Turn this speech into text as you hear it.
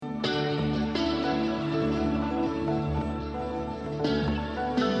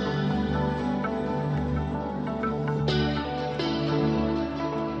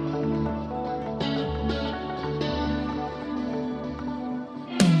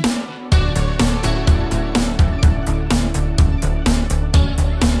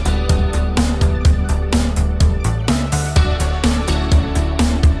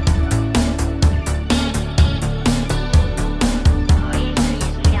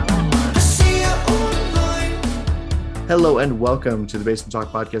Hello and welcome to the Basement Talk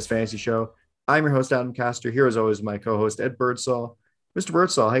Podcast Fantasy Show. I'm your host, Adam Castor. Here, as always, my co-host, Ed Birdsall. Mr.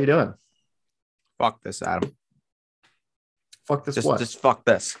 Birdsall, how you doing? Fuck this, Adam. Fuck this just, what? Just fuck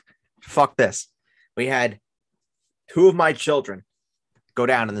this. Fuck this. We had two of my children go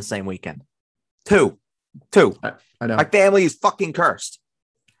down in the same weekend. Two. I know. My family is fucking cursed.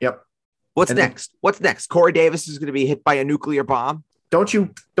 Yep. What's next? What's next? Corey Davis is going to be hit by a nuclear bomb. Don't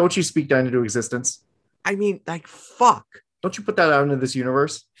you speak that into existence? I mean, like, fuck. Don't you put that out into this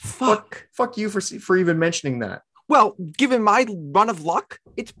universe? Fuck you for even mentioning that. Well, given my run of luck,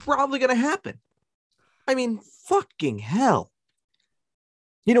 it's probably going to happen. I mean, fucking hell.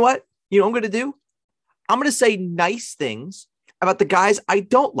 You know what? You know what I'm going to do? I'm going to say nice things about the guys I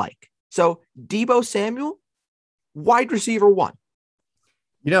don't like. So, Deebo Samuel, wide receiver 1.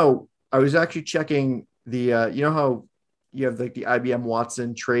 You know, I was actually checking the, you know how you have like the IBM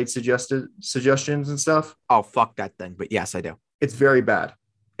Watson trade suggestions and stuff? Oh, fuck that thing. But yes, I do. It's very bad.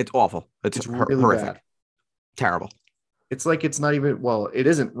 It's awful. It's really horrific. bad. Terrible. It's like it's not even, well, it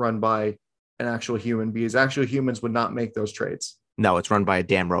isn't run by an actual human because actual humans would not make those trades. No, it's run by a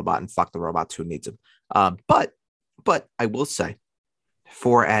damn robot, and fuck the robots who needs them. But I will say,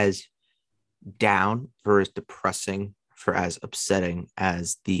 for as down, for as depressing, for as upsetting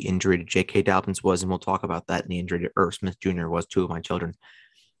as the injury to J.K. Dobbins was, and we'll talk about that, and the injury to Irv Smith Jr. was, two of my children.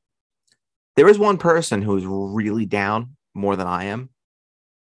 There is one person who is really down more than I am.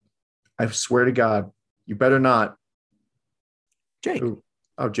 I swear to God, you better not. Jake. Ooh.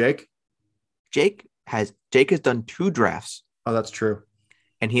 Oh, Jake? Jake has done 2 drafts. Oh, that's true.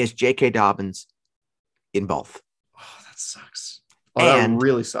 And he has J.K. Dobbins in both. Oh, that sucks. Oh, that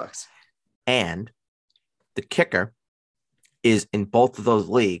really sucks. And the kicker is in both of those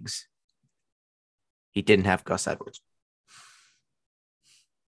leagues, he didn't have Gus Edwards.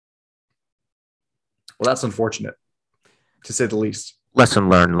 Well, that's unfortunate, to say the least. Lesson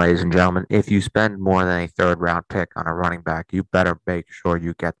learned, ladies and gentlemen. If you spend more than a 3rd round pick on a running back, you better make sure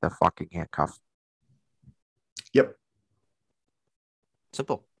you get the fucking handcuff. Yep.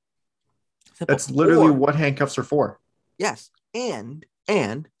 Simple. That's literally what handcuffs are for. Yes. And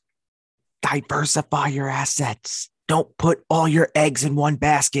diversify your assets. Don't put all your eggs in one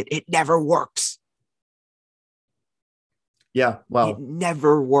basket. It never works. Yeah, well. It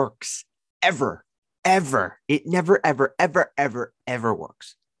never works. Ever. It never, ever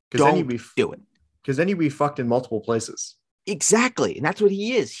works. Don't do it. Because then you'd be fucked in multiple places. Exactly. And that's what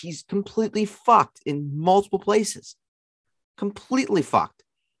he is. He's completely fucked in multiple places. Completely fucked.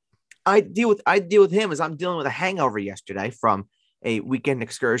 I deal with him as I'm dealing with a hangover yesterday from a weekend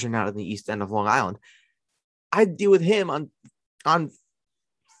excursion out in the east end of Long Island. I deal with him on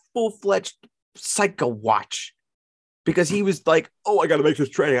full-fledged psycho watch because he was like, oh, I got to make this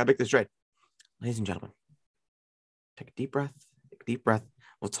trade. Ladies and gentlemen, take a deep breath.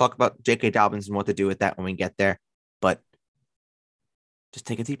 We'll talk about J.K. Dobbins and what to do with that when we get there. But just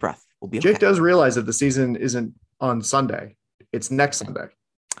take a deep breath. We'll be okay. Jake does realize that the season isn't on Sunday. It's next Sunday.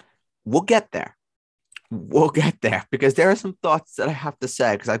 We'll get there because there are some thoughts that I have to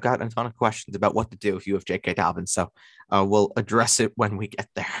say because I've got a ton of questions about what to do if you have J.K. Dobbins. So we'll address it when we get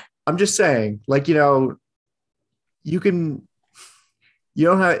there. I'm just saying, like, you know, it's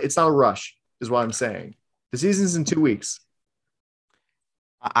not a rush is what I'm saying. The season's in 2 weeks.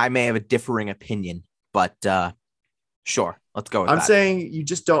 I may have a differing opinion, but sure, let's go with that. I'm saying you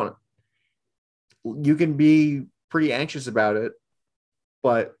just don't. You can be pretty anxious about it,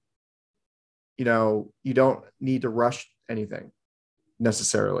 but you know, you don't need to rush anything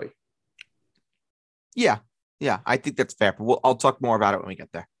necessarily. Yeah, I think that's fair. But I'll talk more about it when we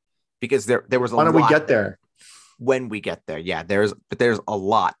get there, because there was a lot. Why don't we get there? When we get there, yeah, there's a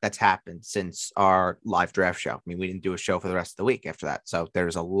lot that's happened since our live draft show. I mean, we didn't do a show for the rest of the week after that, so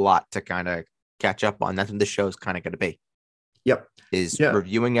there's a lot to kind of catch up on. That's what the show's kind of going to be. Yep,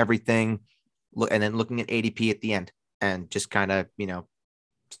 reviewing everything, and then looking at ADP at the end, and just kind of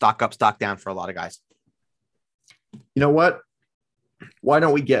stock up, stock down for a lot of guys. You know what? Why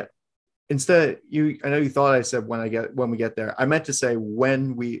don't we get instead? I know you thought I said when we get there. I meant to say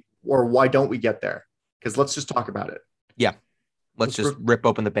why don't we get there? Because let's just talk about it. Yeah. Let's just rip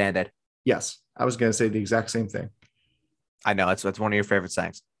open the Band-Aid. Yes. I was going to say the exact same thing. I know. That's one of your favorite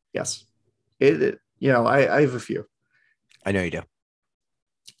sayings. Yes. I have a few. I know you do.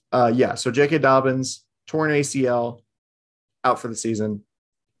 Yeah. So J.K. Dobbins, torn ACL, out for the season.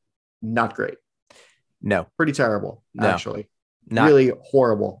 Not great. No. Pretty terrible, actually. Not really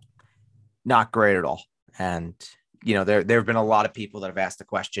horrible. Not great at all. And there have been a lot of people that have asked the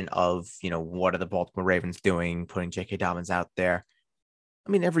question of, what are the Baltimore Ravens doing, putting J.K. Dobbins out there? I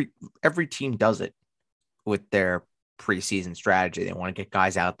mean, every team does it with their preseason strategy. They want to get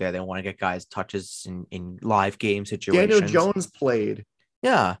guys out there. They want to get guys touches in live game situations. Daniel Jones played.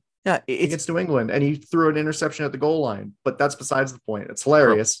 Yeah. Yeah. Against New England, and he threw an interception at the goal line, but that's besides the point. It's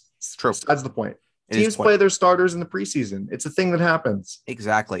hilarious. It's true. Besides the point. Teams play their starters in the preseason. It's a thing that happens.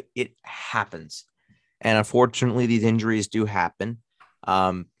 Exactly. It happens. And unfortunately, these injuries do happen.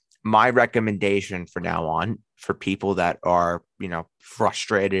 My recommendation for now on, for people that are,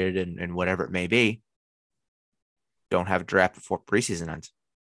 frustrated and whatever it may be, don't have a draft before preseason ends.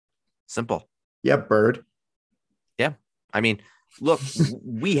 Simple. Yeah, Bird. Yeah. I mean, look,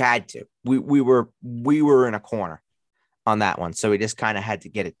 we had to. We were in a corner on that one. So we just kind of had to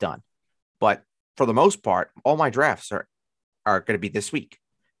get it done. But for the most part, all my drafts are going to be this week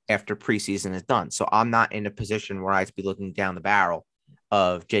after preseason is done. So I'm not in a position where I'd be looking down the barrel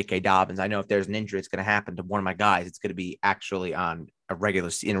of J.K. Dobbins. I know if there's an injury, it's going to happen to one of my guys. It's going to be actually in a regular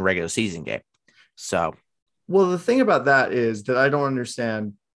season game. So, well, the thing about that is that I don't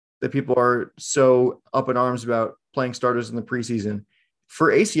understand that people are so up in arms about playing starters in the preseason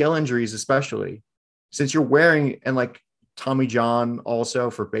for ACL injuries, especially since you're wearing, and like Tommy John also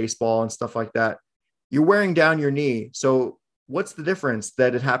for baseball and stuff like that, you're wearing down your knee. So what's the difference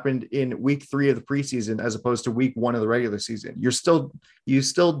that it happened in week 3 of the preseason as opposed to week 1 of the regular season? You still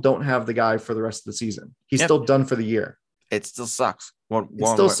don't have the guy for the rest of the season. He's still done for the year. It still sucks. One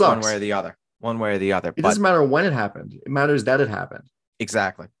way or the other. It doesn't matter when it happened. It matters that it happened.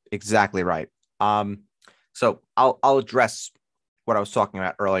 Exactly right. So I'll address what I was talking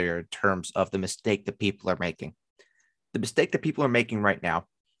about earlier in terms of the mistake that people are making. The mistake that people are making right now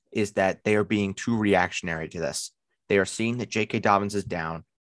is that they are being too reactionary to this. They are seeing that J.K. Dobbins is down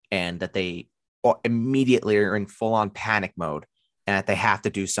and that they immediately are in full-on panic mode and that they have to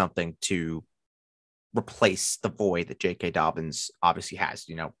do something to replace the void that J.K. Dobbins obviously has.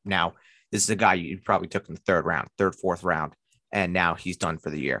 Now this is a guy you probably took in the third, fourth round, and now he's done for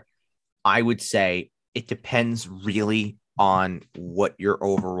the year. I would say it depends really on what your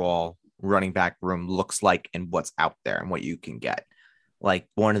overall running back room looks like and what's out there and what you can get. Like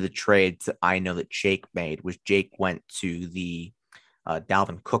one of the trades that I know that Jake made was Jake went to the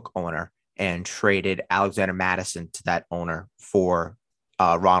Dalvin Cook owner and traded Alexander Madison to that owner for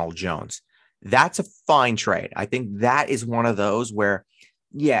Ronald Jones. That's a fine trade. I think that is one of those where,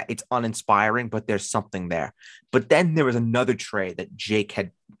 yeah, it's uninspiring, but there's something there. But then there was another trade that Jake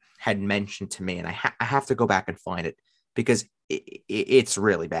had mentioned to me, and I have to go back and find it because it's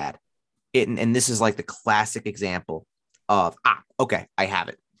really bad. And this is like the classic example of, okay, I have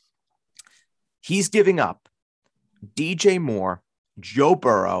it. He's giving up DJ Moore, Joe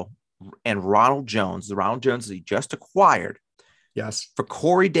Burrow, and Ronald Jones, the Ronald Jones that he just acquired. Yes. For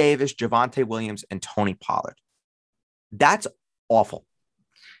Corey Davis, Javonte Williams, and Tony Pollard. That's awful.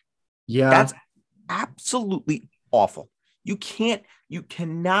 Yeah. That's absolutely awful. You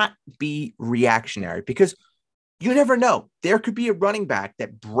cannot be reactionary because you never know. There could be a running back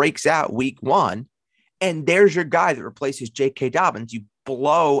that breaks out week 1, and there's your guy that replaces J.K. Dobbins. You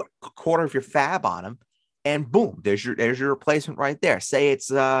blow a quarter of your fab on him, and boom, there's your replacement right there. Say it's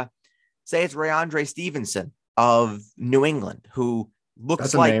Rayondre Stevenson of New England, who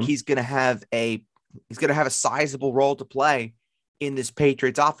looks like he's going to have a sizable role to play in this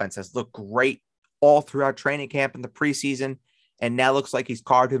Patriots offense. Has looked great all throughout training camp in the preseason, and now looks like he's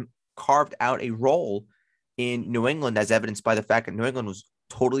carved out a role in New England, as evidenced by the fact that New England was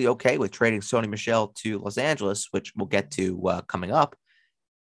totally okay with trading Sony Michel to Los Angeles, which we'll get to coming up.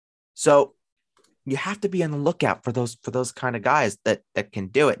 So you have to be on the lookout for those kind of guys that can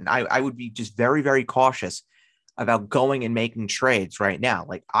do it. And I would be just very, very cautious about going and making trades right now.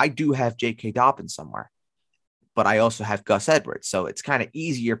 Like I do have J.K. Dobbins somewhere, but I also have Gus Edwards. So it's kind of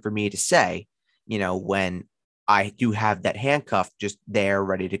easier for me to say, when I do have that handcuff just there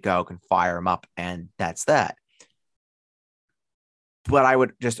ready to go, can fire him up, and that's that. But I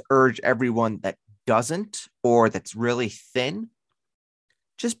would just urge everyone that doesn't, or that's really thin,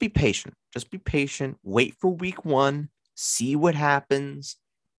 just be patient. Just be patient. Wait for week 1, see what happens,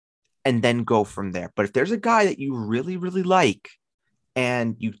 and then go from there. But if there's a guy that you really, really like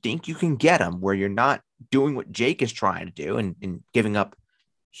and you think you can get him where you're not doing what Jake is trying to do and giving up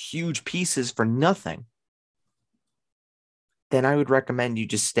huge pieces for nothing, then I would recommend you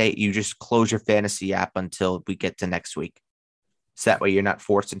just close your fantasy app until we get to next week. So that way you're not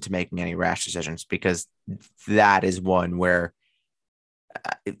forced into making any rash decisions, because that is one where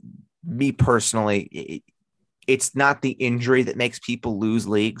me personally, it's not the injury that makes people lose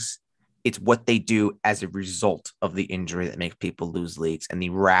leagues. It's what they do as a result of the injury that makes people lose leagues, and the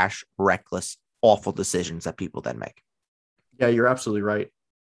rash, reckless, awful decisions that people then make. Yeah, you're absolutely right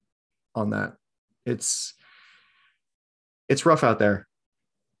on that. it's rough out there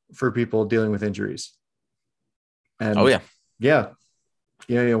for people dealing with injuries. And Oh, yeah. yeah,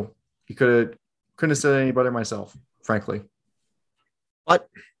 you couldn't have said any better myself, frankly. But,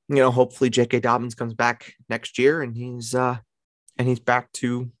 hopefully J.K. Dobbins comes back next year and he's back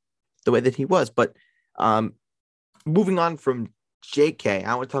to the way that he was. But moving on from J.K.,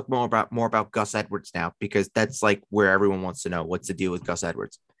 I want to talk more about Gus Edwards now, because that's like where everyone wants to know what's the deal with Gus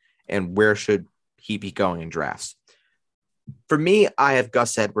Edwards and where should he be going in drafts. For me, I have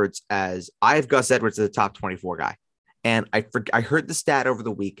Gus Edwards as a top 24 guy. And I heard the stat over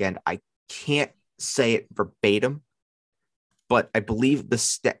the weekend. I can't say it verbatim, but I believe the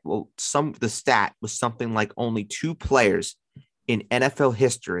stat was something like only 2 players in NFL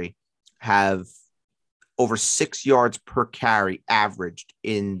history have over 6 yards per carry averaged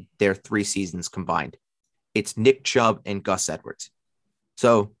in their 3 seasons combined. It's Nick Chubb and Gus Edwards.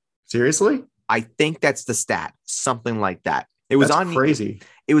 So seriously, I think that's the stat, something like that. That's crazy.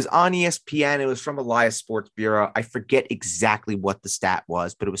 It was on ESPN. It was from Elias Sports Bureau. I forget exactly what the stat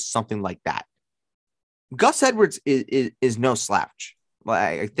was, but it was something like that. Gus Edwards is no slouch.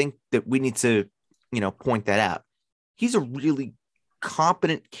 I think that we need to, point that out. He's a really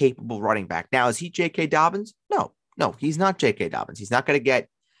competent, capable running back. Now, is he J.K. Dobbins? No, he's not J.K. Dobbins. He's not going to get,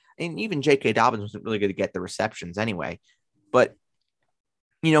 and even J.K. Dobbins wasn't really going to get the receptions anyway. But,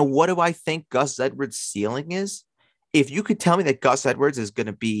 what do I think Gus Edwards' ceiling is? If you could tell me that Gus Edwards is going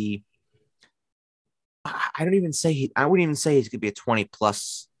to be, I wouldn't even say he's going to be a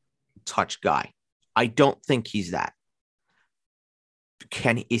 20-plus touch guy. I don't think he's that.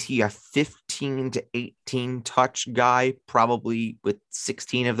 Is he a 15 to 18 touch guy, probably with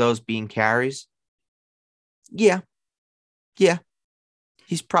 16 of those being carries? Yeah.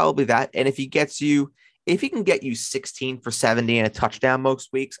 He's probably that. And if he can get you 16 for 70 and a touchdown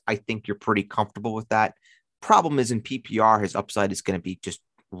most weeks, I think you're pretty comfortable with that. Problem is, in PPR, his upside is going to be just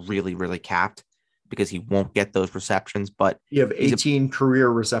really, really capped because he won't get those receptions. But you have 18 career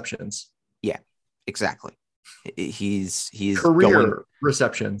receptions. Yeah, exactly. He's career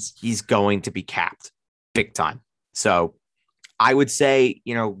receptions. He's going to be capped big time. So I would say,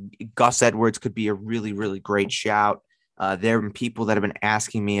 Gus Edwards could be a really, really great shout. There have been people that have been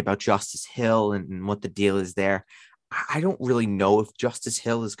asking me about Justice Hill and what the deal is there. I don't really know if Justice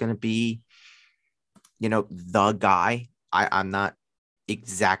Hill is going to be, the guy. I'm not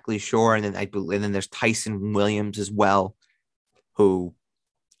exactly sure. And then there's Tyson Williams as well, who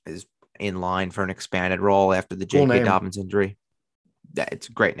is in line for an expanded role after the J.K. Dobbins injury. It's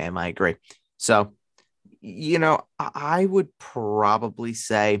a great name. I agree. So, I would probably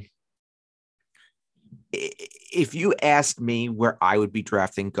say, if you asked me where I would be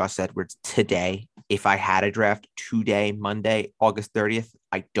drafting Gus Edwards today, if I had a draft today, Monday, August 30th,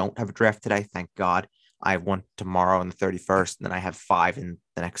 I don't have a draft today. Thank God. I have one tomorrow on the 31st, and then I have 5 in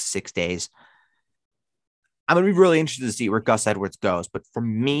the next 6 days. I'm going to be really interested to see where Gus Edwards goes. But for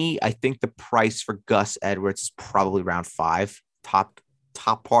me, I think the price for Gus Edwards is probably round 5, top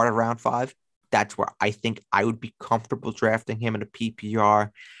part of round 5. That's where I think I would be comfortable drafting him in a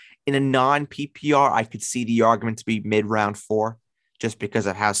PPR. In a non-PPR, I could see the argument to be mid-round 4, just because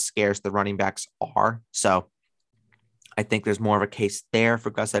of how scarce the running backs are. So I think there's more of a case there for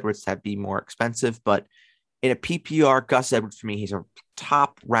Gus Edwards to be more expensive. But in a PPR, Gus Edwards, for me, he's a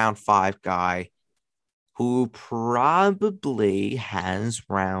top round 5 guy who probably has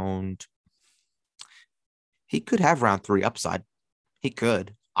he could have round 3 upside. He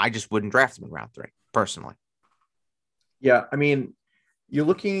could. I just wouldn't draft him in round 3, personally. Yeah, I mean, you're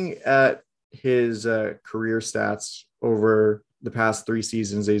looking at his career stats over the past 3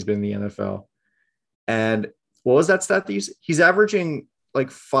 seasons that he's been in the NFL. And what was that stat? He's averaging like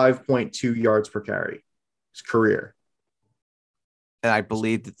 5.2 yards per carry his career. And I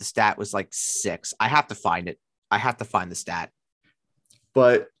believe that the stat was like 6. I have to find it. I have to find the stat.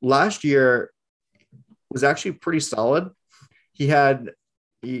 But last year was actually pretty solid. He had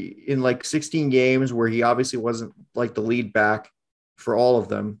in like 16 games where he obviously wasn't like the lead back for all of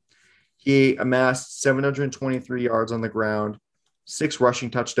them. He amassed 723 yards on the ground, 6 rushing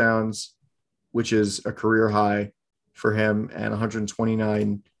touchdowns, which is a career high for him, and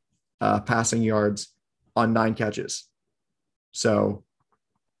 129 passing yards on 9 catches. So,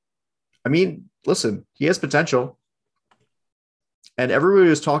 I mean, listen, he has potential. And everybody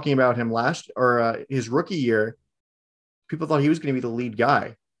was talking about him his rookie year. People thought he was going to be the lead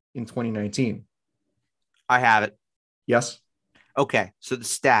guy in 2019. I have it. Yes. Okay. So the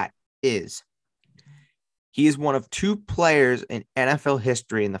stat is he is one of 2 players in NFL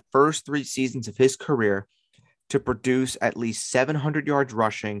history in the first 3 seasons of his career to produce at least 700 yards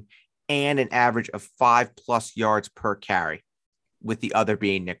rushing and an average of 5+ yards per carry, with the other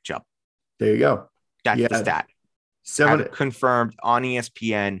being Nick Chubb. There you go. That's the stat. Have it confirmed on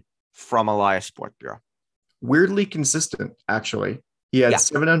ESPN from Elias Sports Bureau. Weirdly consistent, actually. He had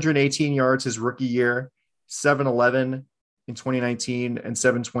 718 yards his rookie year, 711 in 2019, and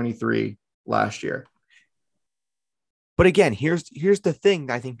 723 last year. But again, here's the thing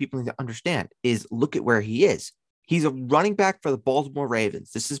that I think people need to understand is look at where he is. He's a running back for the Baltimore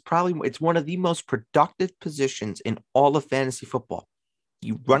Ravens. This is it's one of the most productive positions in all of fantasy football.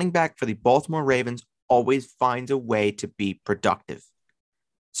 You running back for the Baltimore Ravens always finds a way to be productive.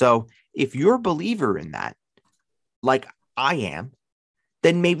 So if you're a believer in that, like I am,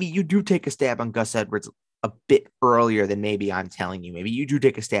 then maybe you do take a stab on Gus Edwards a bit earlier than maybe I'm telling you. Maybe you do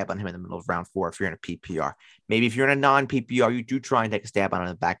take a stab on him in the middle of round 4 if you're in a PPR. Maybe if you're in a non-PPR, you do try and take a stab on him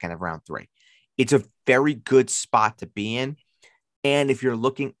in the back end of round 3. It's a very good spot to be in. And if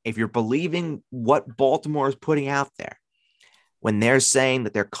you're believing what Baltimore is putting out there, when they're saying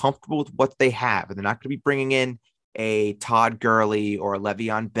that they're comfortable with what they have, and they're not going to be bringing in a Todd Gurley or a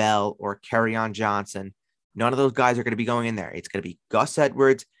Le'Veon Bell or Kerryon Johnson, none of those guys are going to be going in there. It's going to be Gus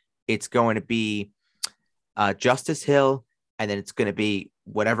Edwards. It's going to be Justice Hill, and then it's going to be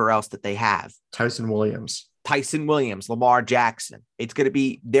whatever else that they have. Tyson Williams, Lamar Jackson. They're going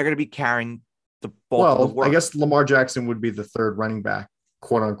to be carrying the bulk of the work. I guess Lamar Jackson would be the third running back,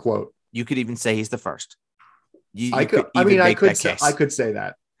 quote unquote. You could even say he's the first. I could say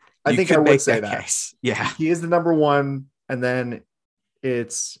that. I think I would say that. Case. Yeah. He is the number one, and then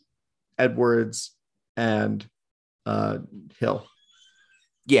it's Edwards and Hill.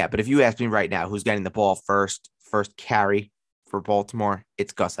 Yeah, but if you ask me right now who's getting the ball first carry for Baltimore,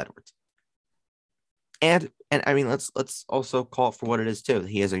 it's Gus Edwards. And I mean, let's also call it for what it is too.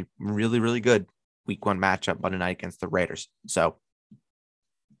 He has a really, really good week 1 matchup Monday night against the Raiders. So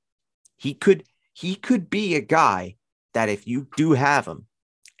he could be a guy that if you do have him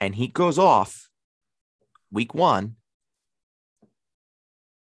and he goes off week 1,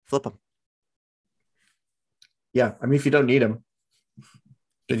 flip him. Yeah, I mean, if you don't need him,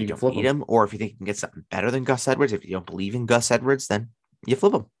 then you can flip him. Or if you think you can get something better than Gus Edwards, if you don't believe in Gus Edwards, then you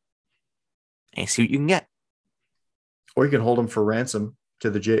flip him and see what you can get. Or you can hold him for ransom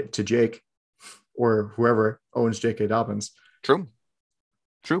to Jake or whoever owns J.K. Dobbins. True.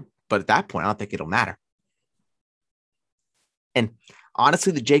 But at that point, I don't think it'll matter. And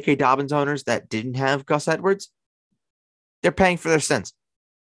honestly, the J.K. Dobbins owners that didn't have Gus Edwards, they're paying for their sins.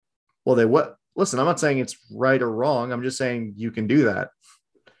 Well, listen, I'm not saying it's right or wrong. I'm just saying you can do that.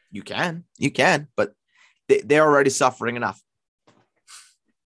 You can, but they're already suffering enough.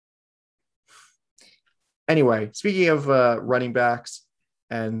 Anyway, speaking of running backs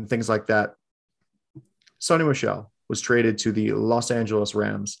and things like that, Sony Michel was traded to the Los Angeles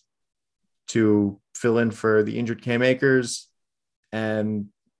Rams to fill in for the injured Cam Akers and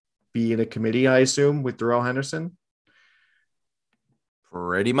be in a committee, I assume, with Darrell Henderson.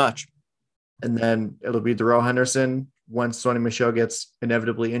 Pretty much. And then it'll be Darrell Henderson once Sony Michel gets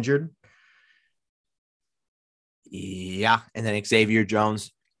inevitably injured. Yeah, and then Xavier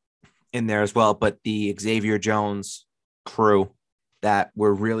Jones in there as well. But the Xavier Jones crew that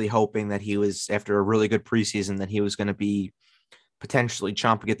we're really hoping that he was, after a really good preseason, that he was going to be potentially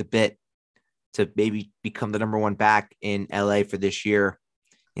chomping at the bit to maybe become the number 1 back in LA for this year.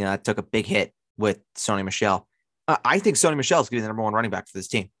 You know, it took a big hit with Sony Michel. I think Sony Michel is going to be the number 1 running back for this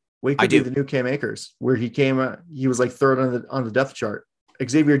team. Well, he could be the new Cam Akers, where he was like third on the depth chart.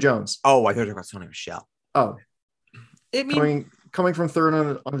 Xavier Jones. Oh, I heard about Sony Michel. Oh, coming from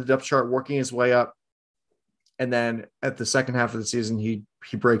third on the depth chart, working his way up, and then at the second half of the season, he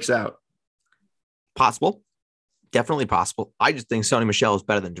breaks out. Possible, definitely possible. I just think Sony Michel is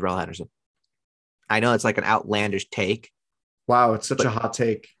better than Darrell Henderson. I know it's like an outlandish take. Wow, it's such a hot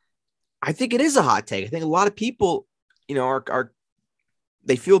take. I think it is a hot take. I think a lot of people, you know, are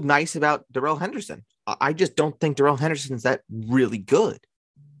they feel nice about Darrell Henderson. I just don't think Darrell Henderson is that really good.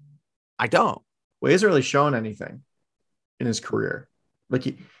 I don't. Well, he hasn't really shown anything in his career.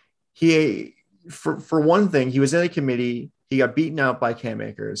 Like he for one thing, he was in a committee. He got beaten out by Cam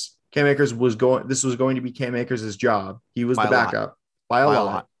Akers. Cam Akers this was going to be Cam Akers' job. He was the backup by a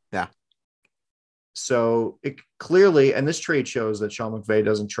lot. Yeah. So it clearly, and this trade shows that Sean McVay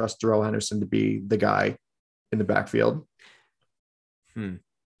doesn't trust Darrell Henderson to be the guy in the backfield.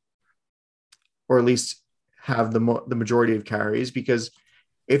 Or at least have the majority of carries, because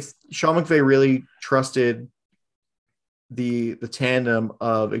if Sean McVay really trusted the tandem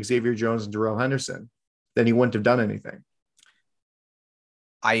of Xavier Jones and Darrell Henderson, then he wouldn't have done anything.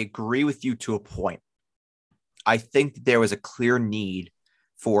 I agree with you to a point. I think there was a clear need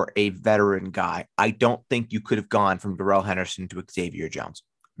for a veteran guy. I don't think you could have gone from Darrell Henderson to Xavier Jones.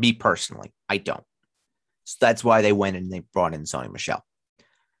 Me personally, I don't. So that's why they went and they brought in Sony Michel.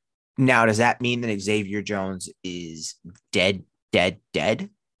 Now, does that mean that Xavier Jones is dead?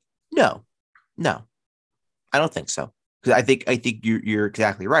 No, I don't think so. Because I think you're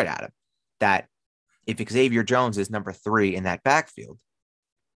exactly right, Adam, that if Xavier Jones is number 3 in that backfield,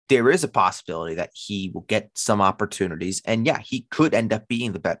 there is a possibility that he will get some opportunities. And yeah, he could end up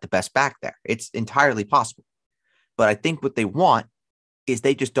being the best back there. It's entirely possible. But I think what they want is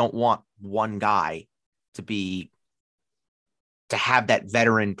they just don't want one guy to have that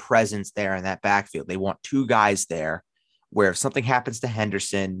veteran presence there in that backfield. They want 2 guys there where if something happens to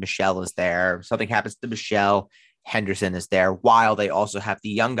Henderson, Michel is there. If something happens to Michel, Henderson is there, while they also have the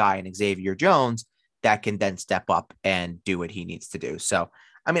young guy in Xavier Jones that can then step up and do what he needs to do. So,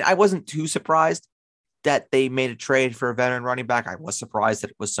 I mean, I wasn't too surprised that they made a trade for a veteran running back. I was surprised that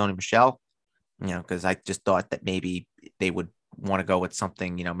it was Sony Michel, because I just thought that maybe they would want to go with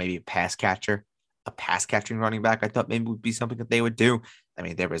something, maybe a pass catching running back. I thought maybe would be something that they would do. I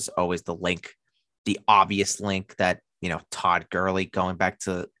mean, there was always the obvious link that, Todd Gurley going back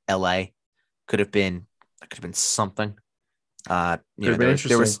to LA could have been something. There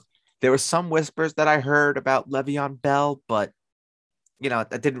was some whispers that I heard about Le'Veon Bell, but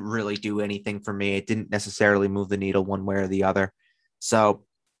that didn't really do anything for me. It didn't necessarily move the needle one way or the other. So,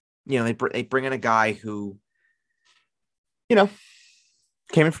 they bring in a guy who,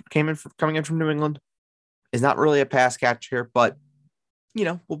 coming in from New England, is not really a pass catcher, but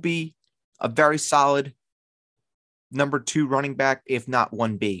will be a very solid number 2 running back, if not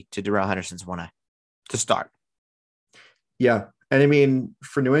 1B to Darrell Henderson's 1A to start. Yeah. And I mean,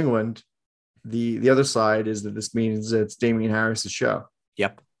 for New England, the other side is that this means that it's Damian Harris's show.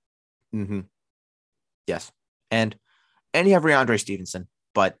 Yep. Mm-hmm. Yes. And you have Rhamondre Stevenson,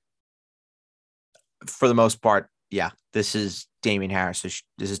 but for the most part, yeah, this is Damian Harris. This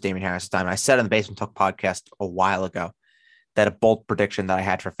is Damian Harris's time. And I said on the Basement Talk podcast a while ago that a bold prediction that I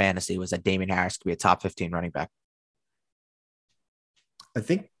had for fantasy was that Damian Harris could be a top 15 running back. I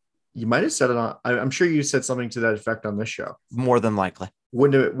think you might have said it on. I'm sure you said something to that effect on this show. More than likely.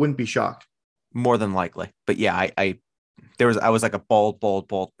 Wouldn't be shocked. More than likely. But yeah, I was like a bold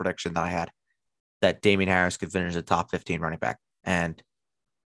prediction that I had that Damian Harris could finish a top 15 running back. And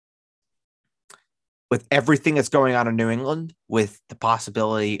with everything that's going on in New England, with the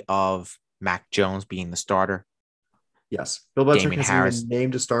possibility of Mac Jones being the starter. Yes. Bill Belichick hasn't even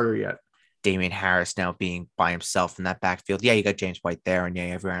named a starter yet. Damian Harris now being by himself in that backfield. Yeah, you got James White there, and yeah,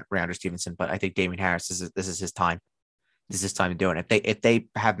 you have Rhamondre Stevenson, but I think Damian Harris, this is his time. This is his time to do it. If they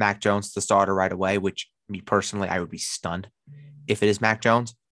have Mac Jones the starter right away, which me personally, I would be stunned if it is Mac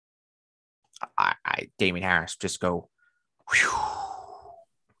Jones. Damian Harris just go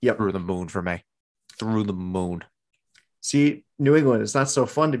through the moon for me. Through the moon. See, New England, it's not so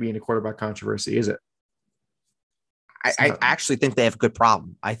fun to be in a quarterback controversy, is it? I actually think they have a good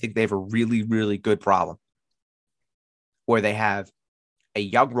problem. I think they have a really, really good problem where they have a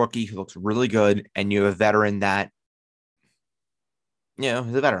young rookie who looks really good, and you have a veteran that, he's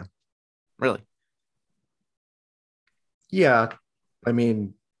a veteran, really. Yeah, I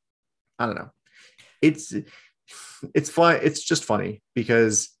mean, I don't know. It's fun. It's just funny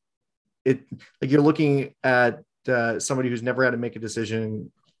because you're looking at somebody who's never had to make a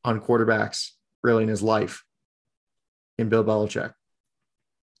decision on quarterbacks really in his life. In Bill Belichick,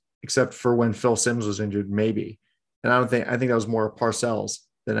 except for when Phil Simms was injured, maybe. And I think that was more Parcells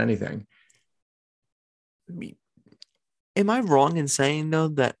than anything. Am I wrong in saying, though,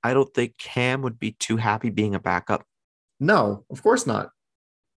 that I don't think Cam would be too happy being a backup? No, of course not.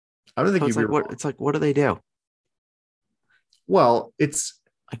 I don't think you'd be wrong. It's like, what do they do? Well, it's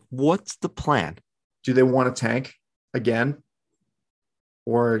like, what's the plan? Do they want to tank again?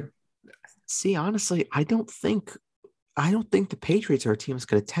 Or see, honestly, I don't think the Patriots are a team that's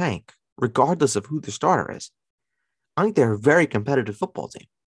going to tank, regardless of who the starter is. I think they're a very competitive football team.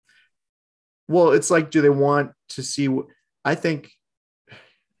 Well, it's like, do they want to see? I think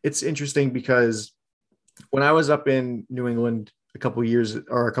it's interesting because when I was up in New England a couple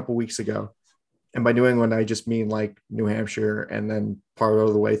weeks ago, and by New England, I just mean like New Hampshire and then part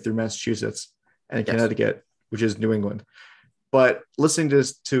of the way through Massachusetts and Connecticut, which is New England. But listening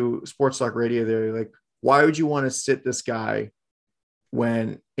to Sports Talk Radio, they're like, why would you want to sit this guy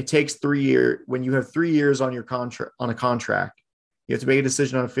when it takes 3 years, when you have 3 years on your contract, you have to make a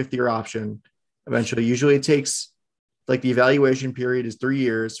decision on a 5th-year option. Eventually, usually it takes like the evaluation period is 3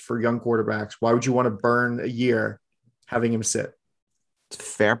 years for young quarterbacks. Why would you want to burn a year having him sit? It's a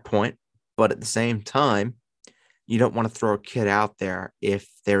fair point. But at the same time, you don't want to throw a kid out there if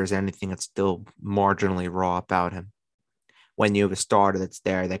there is anything that's still marginally raw about him. When you have a starter that's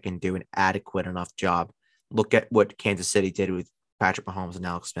there that can do an adequate enough job. Look at what Kansas City did with Patrick Mahomes and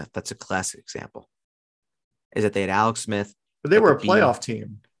Alex Smith. That's a classic example. Is that they had Alex Smith. But they were a playoff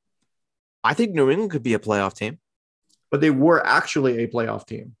team. I think New England could be a playoff team. But they were actually a playoff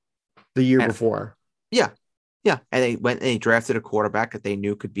team the year before. Yeah. Yeah. And they went and they drafted a quarterback that they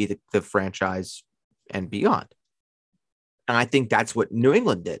knew could be the franchise and beyond. And I think that's what New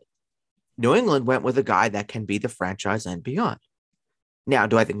England did. New England went with a guy that can be the franchise and beyond. Now,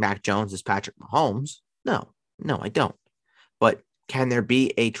 do I think Mac Jones is Patrick Mahomes? No, I don't. But can there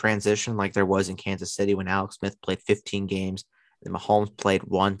be a transition like there was in Kansas City when Alex Smith played 15 games and Mahomes played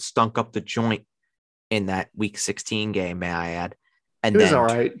one, stunk up the joint in that Week 16 game, may I add, and then all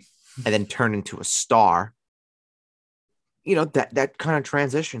right, and then turned into a star? You know, that kind of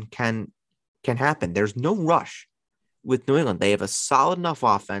transition can happen. There's no rush with New England. They have a solid enough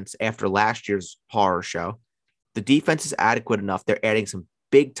offense after last year's horror show. The defense is adequate enough. They're adding some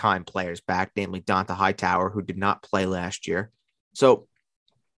big time players back, namely Donta Hightower, who did not play last year. So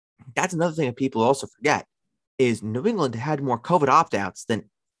that's another thing that people also forget is New England had more COVID opt-outs than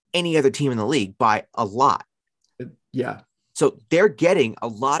any other team in the league by a lot. Yeah. So they're getting a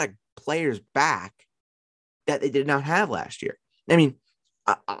lot of players back that they did not have last year. I mean,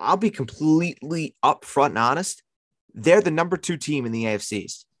 I'll be completely upfront and honest. They're the number 2 team in the AFC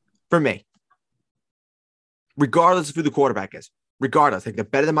East for me, regardless of who the quarterback is. Regardless, I think they're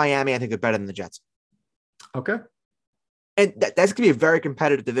better than Miami. I think they're better than the Jets. Okay. And that's going to be a very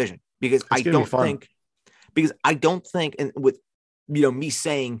competitive division because I don't think, and with me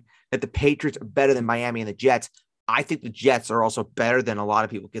saying that the Patriots are better than Miami and the Jets, I think the Jets are also better than a lot of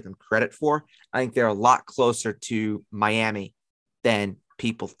people give them credit for. I think they're a lot closer to Miami than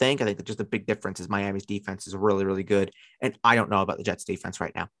people think. I think that just the big difference is Miami's defense is really, really good. And I don't know about the Jets defense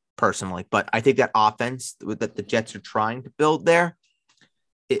right now personally, but I think that offense that the Jets are trying to build there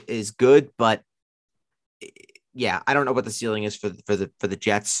is good. But yeah, I don't know what the ceiling is for the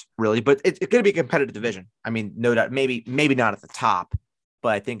Jets really, but it's going to be a competitive division. I mean, no doubt, maybe not at the top,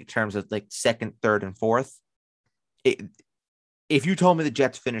 but I think in terms of like second, third, and fourth, if you told me the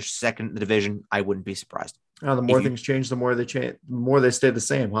Jets finished second in the division, I wouldn't be surprised. Oh, the more things change, the more they change, the more they stay the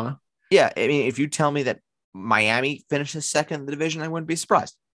same, huh? Yeah, I mean, if you tell me that Miami finishes second in the division, I wouldn't be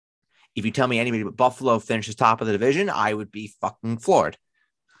surprised. If you tell me anybody but Buffalo finishes top of the division, I would be fucking floored.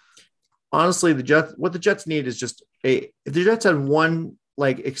 Honestly, what the Jets need is just if the Jets had one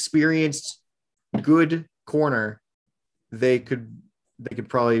like experienced good corner, they could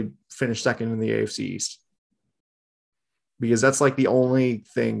probably finish second in the AFC East. Because that's like the only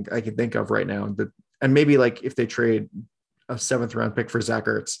thing I can think of right now. And maybe like if they trade a 7th round pick for Zach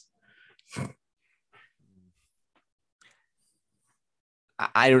Ertz.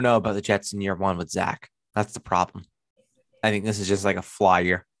 I don't know about the Jets in year one with Zach. That's the problem. I think this is just like a fly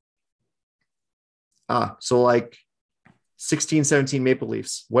year. So like 16, 17 Maple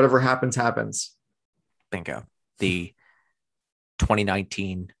Leafs. Whatever happens, happens. Bingo. The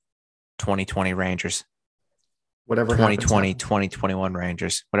 2019, 2020 Rangers. Whatever 2020, happens, 2021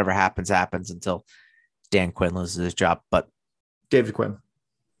 Rangers. Whatever happens, happens until Dan Quinn loses his job. But David Quinn.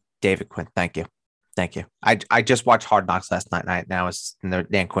 Thank you. I just watched Hard Knocks last night. Now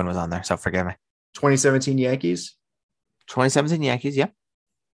Dan Quinn was on there, so forgive me. 2017 Yankees. 2017 Yankees, yeah.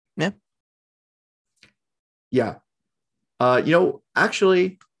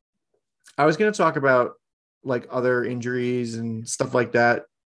 Actually, I was going to talk about like other injuries and stuff like that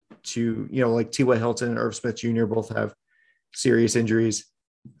to, like T.Y. Hilton and Irv Smith Jr. both have serious injuries,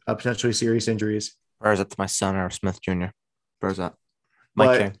 potentially serious injuries. Where's that to my son, Irv Smith Jr.? Where's that?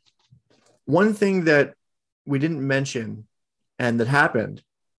 But one thing that we didn't mention and that happened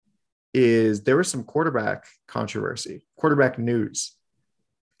is there was some quarterback news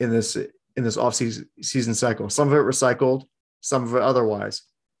in this off-season cycle. Some of it recycled, some of it otherwise.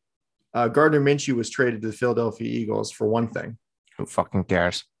 Gardner Minshew was traded to the Philadelphia Eagles for one thing. Who fucking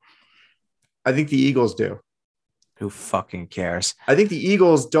cares? I think the Eagles do. Who fucking cares? I think the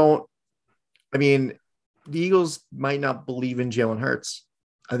Eagles don't. I mean, the Eagles might not believe in Jalen Hurts.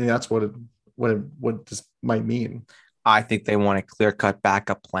 I think that's what this might mean. I think they want a clear-cut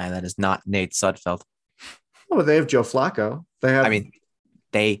backup plan that is not Nate Sudfeld. Oh, they have Joe Flacco.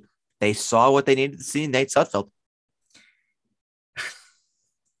 They saw what they needed to see in Nate Sudfeld.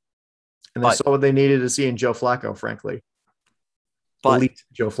 And they saw what they needed to see in Joe Flacco, frankly. Elite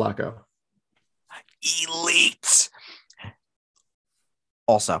Joe Flacco. Elite.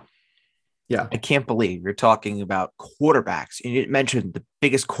 Also, yeah, I can't believe you're talking about quarterbacks. And you didn't mention the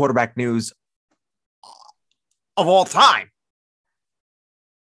biggest quarterback news of all time.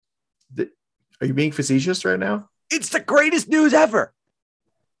 Are you being facetious right now? It's the greatest news ever.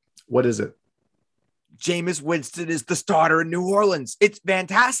 What is it? Jameis Winston is the starter in New Orleans. It's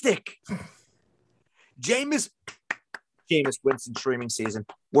fantastic. Jameis Winston streaming season.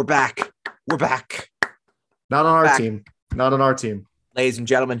 We're back. Not on our team. Not on our team. Ladies and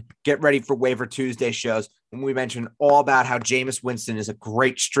gentlemen, get ready for Waiver Tuesday shows when we mention all about how Jameis Winston is a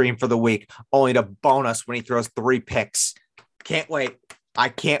great stream for the week, only to bone us when he throws 3 picks. Can't wait. I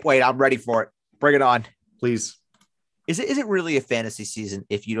can't wait. I'm ready for it. Bring it on. Please. Is it really a fantasy season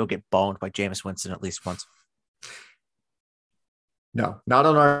if you don't get boned by Jameis Winston at least once? No, not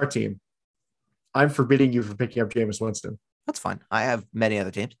on our team. I'm forbidding you from picking up Jameis Winston. That's fine. I have many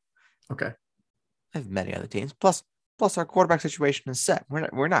other teams. Okay. I have many other teams. Plus our quarterback situation is set.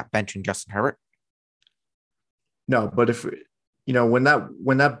 We're not benching Justin Herbert. No, but if when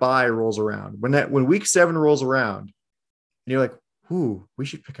that bye rolls around, when week 7 rolls around, and you're like, "Ooh, we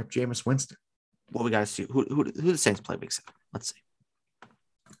should pick up Jameis Winston." Well, we got to see who the Saints play week 7. Let's see.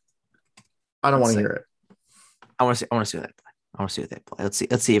 I don't want to hear it. I want to see what they play. I want to see what they play.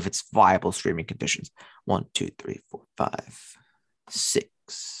 Let's see if it's viable streaming conditions. 1, 2, 3, 4, 5,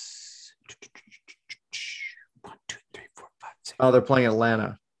 6. 1, 2, 3, 4, 5, 6. Oh, they're playing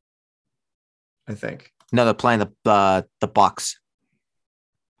Atlanta, I think. No, they're playing the Bucks.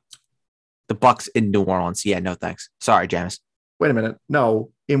 The Bucks in New Orleans. Yeah, no thanks. Sorry, Jameis. Wait a minute.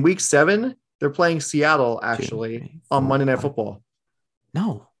 No, in week 7, they're playing Seattle actually 2, 3, 4, on Monday Night Football.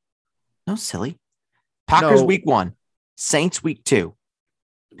 No, silly. Packers week 1, Saints week 2,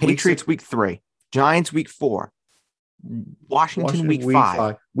 Patriots week 3, Giants week 4, Washington week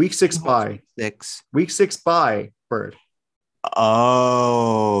 5. Week 6 bye. Week 6 bye, Bird.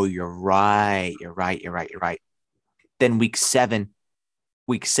 Oh, you're right. Then week 7,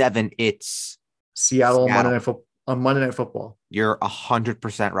 it's Seattle. On Monday Night Football. You're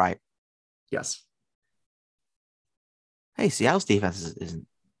 100% right. Yes. Hey, Seattle's defense isn't.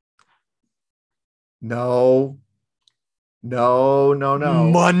 No.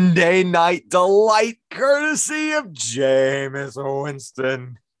 Monday Night Delight, courtesy of Jameis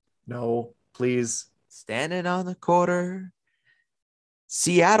Winston. No, please. Standing on the quarter.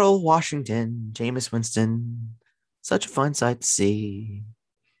 Seattle, Washington, Jameis Winston. Such a fun sight to see.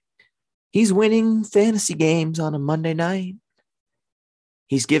 He's winning fantasy games on a Monday night.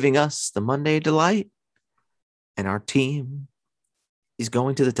 He's giving us the Monday delight. And our team is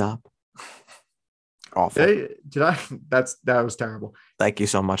going to the top. Awful. Did I? That was terrible. Thank you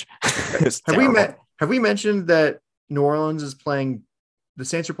so much. Have we mentioned that New Orleans is playing? The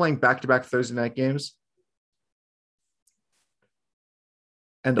Saints are playing back-to-back Thursday night games,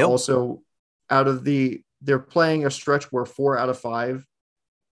 and also they're playing a stretch where 4 out of 5.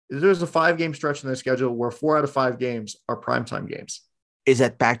 There's a 5-game stretch in their schedule where 4 out of 5 games are primetime games. Is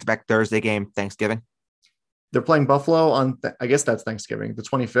that back-to-back Thursday game Thanksgiving? They're playing Buffalo on, I guess that's Thanksgiving, the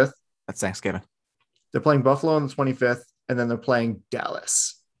 25th. That's Thanksgiving. They're playing Buffalo on the 25th, and then they're playing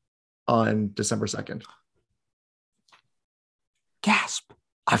Dallas on December 2nd. Gasp.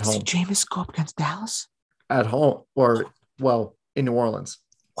 I've seen Jameis go up against Dallas. At home, in New Orleans.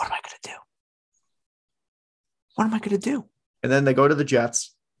 What am I going to do? And then they go to the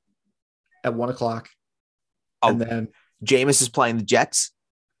Jets at 1:00. And then Jameis is playing the Jets.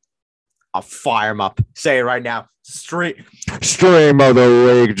 I'll fire him up. Say it right now. Stream of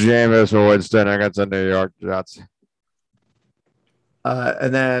the week, Jameis Winston against the New York Jets.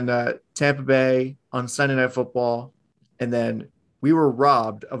 And then Tampa Bay on Sunday Night Football. And then we were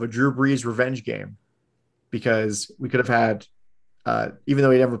robbed of a Drew Brees revenge game because we could have had, even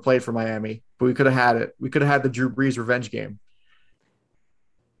though he never played for Miami, but we could have had it. We could have had the Drew Brees revenge game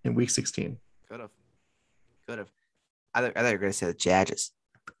in week 16. Could have. I thought you were going to say the Chargers.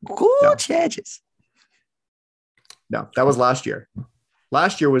 Cool Chargers. No, that was last year.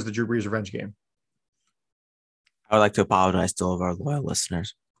 Last year was the Drew Brees revenge game. I would like to apologize to all of our loyal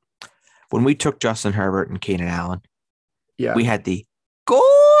listeners. When we took Justin Herbert and Keenan Allen, we had the Go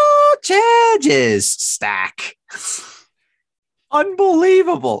Chargers stack.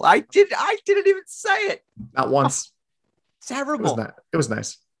 Unbelievable. I didn't even say it. Not once. Terrible. It was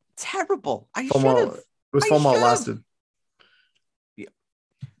nice. Terrible. I should have. It was fun while it lasted. Yeah.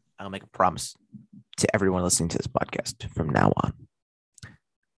 I'll make a promise to everyone listening to this podcast from now on.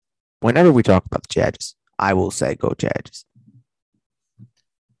 Whenever we talk about the Chargers, I will say go Chargers.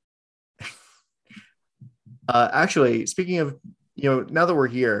 Actually, speaking of, now that we're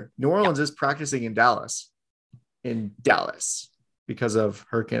here, New Orleans is practicing in Dallas. Because of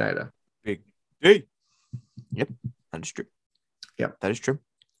Hurricane Ida. Big D. Yep, that is true. Yep, that is true.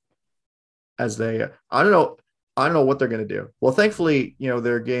 As they, I don't know. I don't know what they're going to do. Well, thankfully,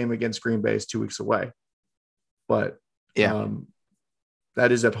 their game against Green Bay is 2 weeks away, but Yeah.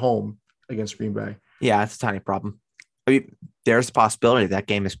 that is at home against Green Bay. Yeah, it's a tiny problem. I mean, there's a possibility that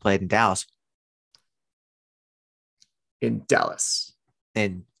game is played in Dallas. In Dallas.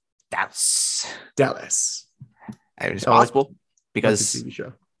 In Dallas. Dallas. It's possible because like the TV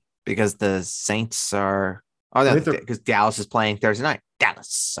show. Because the Saints are. Oh no, because Dallas is playing Thursday night. Dallas,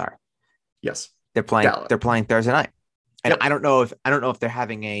 sorry. Yes, they're playing. Dallas. They're playing Thursday night, and I don't know if they're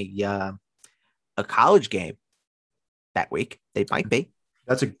having a college game that week. They might be.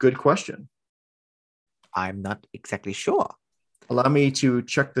 That's a good question. I'm not exactly sure. Allow me to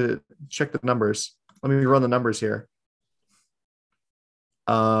check the numbers. Let me run the numbers here.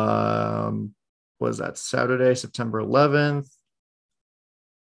 What is that? Saturday, September 11th.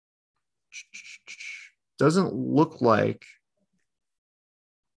 Doesn't look like.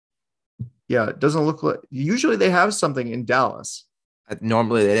 Yeah, it doesn't look like. Usually they have something in Dallas.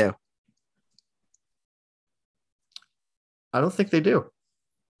 Normally they do. I don't think they do.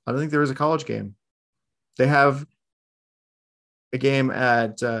 I don't think there is a college game. They have a game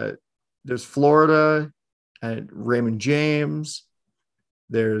at there's Florida at Raymond James.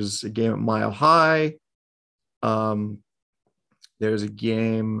 There's a game at Mile High. There's a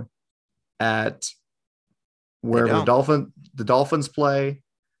game at wherever the Dolphins play.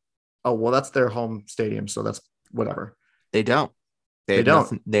 Oh, well, that's their home stadium, so that's whatever. They don't. They don't.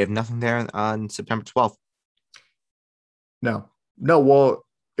 Nothing, they have nothing there on September 12th. No. Well,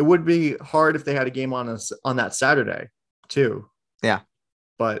 it would be hard if they had a game on that Saturday too. Yeah,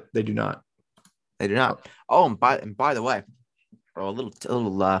 but they do not. They do not. Oh, and by the way, a little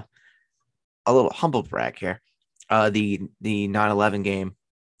humble brag here. The 9/11 game,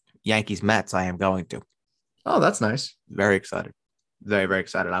 Yankees Mets. I am going to. Oh, that's nice. Very excited. Very, very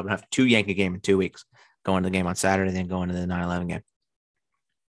excited. I would have 2 Yankee game in 2 weeks. Going to the game on Saturday, then going to the 9/11 game.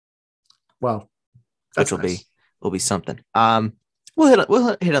 Wow, which will be something.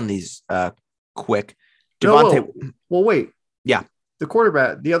 We'll hit on these quick. Devontae. No, well, wait. Yeah,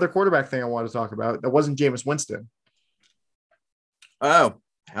 the other quarterback thing I wanted to talk about that wasn't Jameis Winston. Oh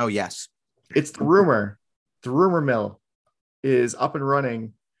yes. It's the rumor. The rumor mill is up and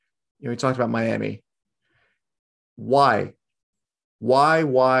running. We talked about Miami. Why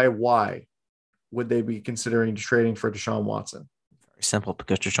would they be considering trading for Deshaun Watson? Very simple,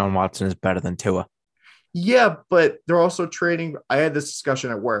 because Deshaun Watson is better than Tua. Yeah, but they're also trading. I had this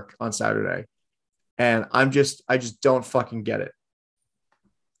discussion at work on Saturday, and I just don't fucking get it.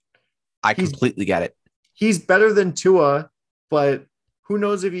 I completely get it. He's better than Tua, but who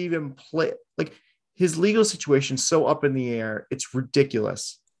knows if he even play? Like, his legal situation's so up in the air. It's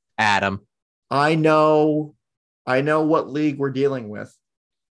ridiculous. Adam. I know what league we're dealing with.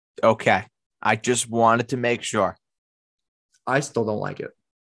 Okay. I just wanted to make sure. I still don't like it.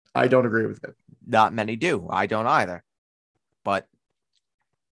 I don't agree with it. Not many do. I don't either. But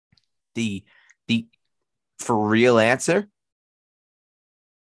the for real answer,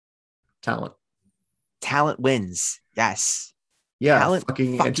 talent wins. Yes. Yeah. Talent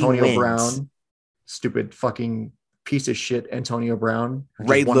fucking Antonio wins. Brown. Stupid fucking piece of shit Antonio Brown.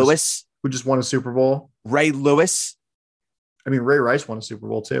 Ray Lewis. Who just won a Super Bowl. Ray Lewis. I mean, Ray Rice won a Super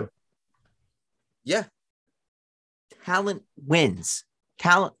Bowl too. Yeah. Talent wins.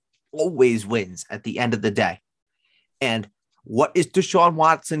 Talent always wins at the end of the day. And what is Deshaun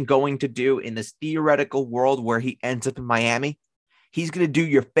Watson going to do in this theoretical world where he ends up in Miami? He's going to do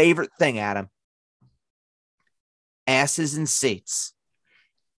your favorite thing, Adam. Asses in seats.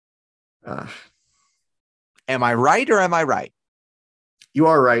 Am I right or am I right? You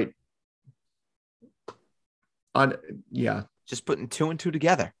are right. Yeah. Just putting 2 and 2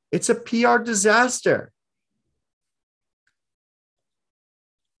 together. It's a PR disaster.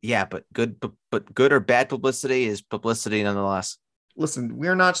 Yeah, but good or bad publicity is publicity nonetheless. Listen,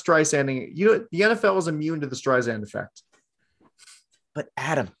 we're not Streisanding. The NFL is immune to the Streisand effect. But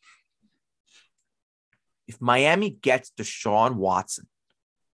Adam, if Miami gets Deshaun Watson,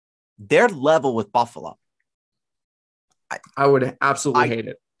 they're level with Buffalo. I would absolutely hate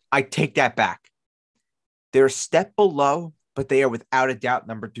it. I take that back. They're a step below, but they are without a doubt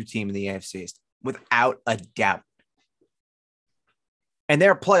number 2 team in the AFC East. Without a doubt. And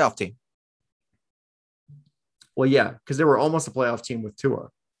they're a playoff team. Well, yeah, because they were almost a playoff team with Tua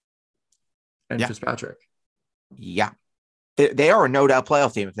and Fitzpatrick. Yeah. They are a no doubt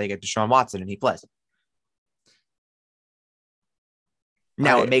playoff team if they get Deshaun Watson and he plays.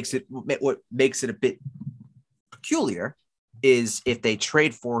 Now, what makes it a bit peculiar is if they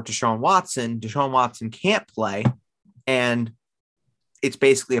trade for Deshaun Watson can't play, and it's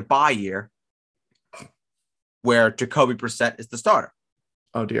basically a bye year. where Jacoby Brissett is the starter.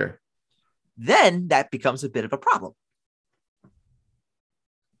 Oh dear. Then that becomes a bit of a problem.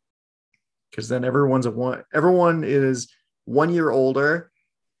 Because then everyone is 1 year older,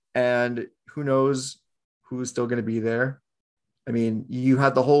 and who knows who's still going to be there. I mean, you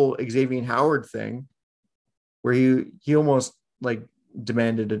had the whole Xavier Howard thing where he almost like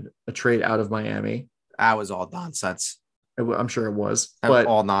demanded a trade out of Miami. That was all nonsense. I'm sure it was, but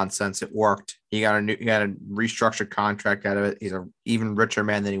all nonsense. It worked. He got a restructured contract out of it. He's an even richer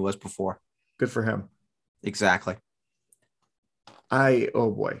man than he was before. Good for him. Exactly. Oh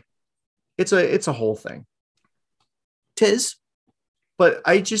boy, it's a whole thing. Tis. But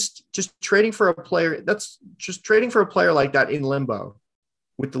I just trading for a player like that in limbo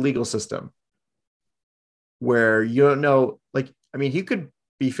with the legal system, where you don't know. Like, I mean, he could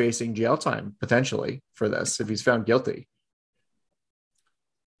be facing jail time potentially for this if he's found guilty.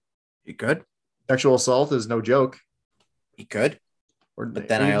 He could. Sexual assault is no joke. He could. But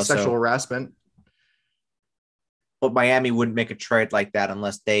then sexual harassment. But Miami wouldn't make a trade like that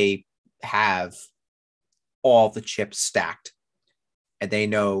unless they have all the chips stacked and they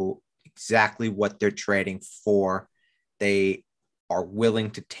know exactly what they're trading for. They are willing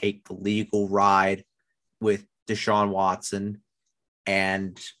to take the legal ride with Deshaun Watson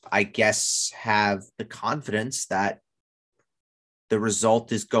and I guess have the confidence that the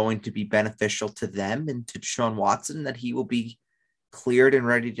result is going to be beneficial to them and to Deshaun Watson, that he will be cleared and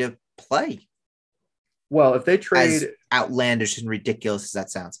ready to play. Well, if they trade, as outlandish and ridiculous as that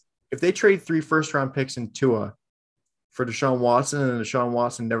sounds, if they trade 3 first-round picks in Tua for Deshaun Watson and Deshaun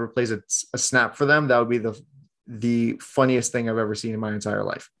Watson never plays a snap for them, that would be the funniest thing I've ever seen in my entire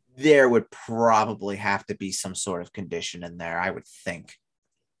life. There would probably have to be some sort of condition in there, I would think,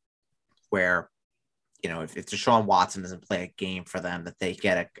 where, you know, if Deshaun Watson doesn't play a game for them, that they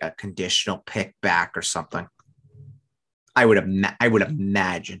get a conditional pick back or something. I would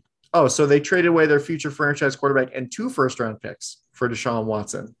imagine. Oh, so they traded away their future franchise quarterback and 2 first-round picks for Deshaun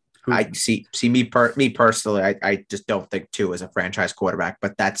Watson. I see me personally. I just don't think 2 is a franchise quarterback,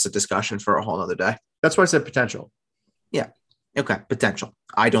 but that's a discussion for a whole other day. That's why I said potential. Yeah. Okay. Potential.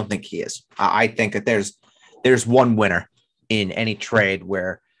 I don't think he is. I think that there's one winner in any trade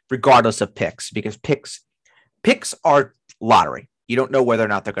where, regardless of picks, because picks are lottery. You don't know whether or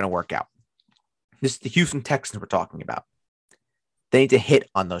not they're going to work out. This is the Houston Texans we're talking about. They need to hit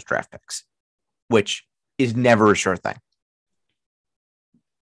on those draft picks, which is never a sure thing.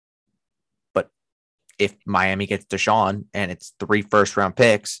 But if Miami gets Deshaun and it's 3 first-round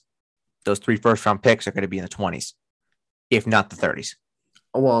picks, those 3 first-round picks are going to be in the 20s, if not the 30s.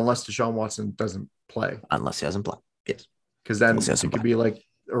 Oh, well, unless Deshaun Watson doesn't play. Unless he doesn't play. Yes. Because then it could be like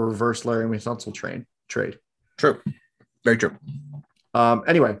a reverse Larry Tunsil trade. True. Very true.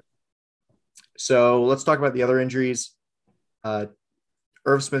 Anyway, so let's talk about the other injuries.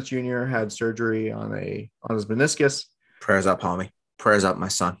 Irv Smith Jr. had surgery on his meniscus. Prayers up, homie. Prayers up, my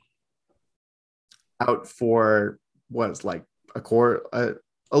son. Out for like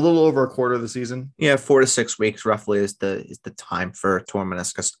a little over a quarter of the season. Yeah, 4 to 6 weeks roughly is the time for torn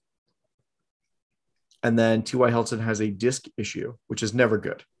meniscus. And then T.Y. Hilton has a disc issue, which is never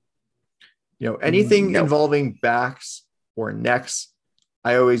good. You know, anything involving backs or necks,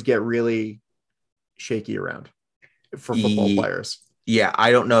 I always get really shaky around for football players. Yeah,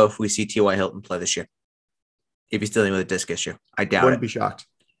 I don't know if we see T.Y. Hilton play this year. If he's dealing with a disc issue, I doubt it. Wouldn't be shocked.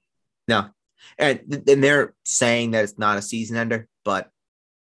 No. And they're saying that it's not a season ender, but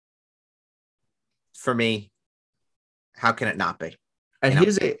for me, how can it not be? At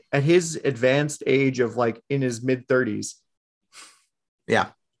his advanced age of like in his mid-30s. Yeah.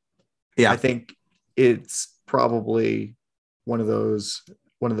 I think it's probably one of those.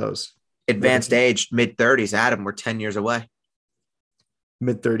 Advanced age, mid-30s, Adam, we're 10 years away.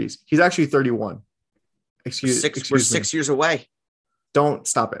 Mid-30s. He's actually 31. We're 6 years away. Don't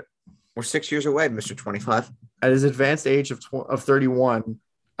stop it. We're 6 years away, Mr. 25. At his advanced age of 31,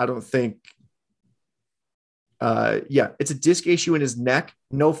 I don't think. It's a disc issue in his neck.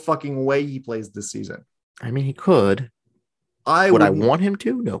 No fucking way he plays this season. I mean, he could. Would I want him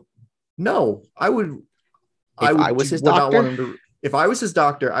to? No, I would. If I was his doctor, if I was his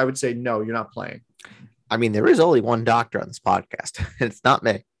doctor, I would say no. You're not playing. I mean, there is only one doctor on this podcast, and it's not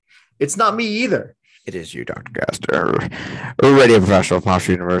me. It's not me either. It is you, Dr. Gaster, a radio professional at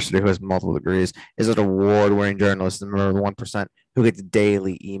Foster University who has multiple degrees, is an award-winning journalist, and member of the 1% who gets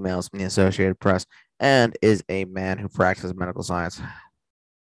daily emails from the Associated Press, and is a man who practices medical science.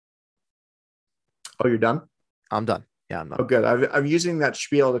 Oh, you're done? I'm done. Yeah, I'm done. Oh, good. I'm using that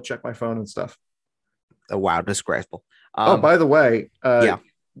spiel to check my phone and stuff. Oh, wow, disgraceful. By the way,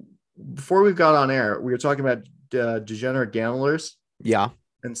 before we got on air, we were talking about degenerate gamblers Yeah.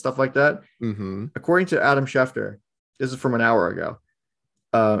 and stuff like that. Mm-hmm. According to Adam Schefter, this is from an hour ago,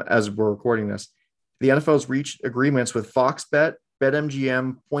 as we're recording this, the NFL has reached agreements with Fox Bet,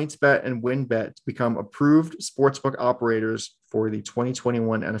 BetMGM, PointsBet, and WinBet to become approved sportsbook operators for the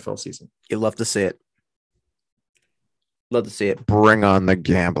 2021 NFL season. You'd love to see it. Love to see it. Bring on the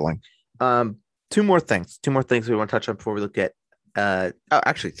gambling. Two more things we want to touch on before we look at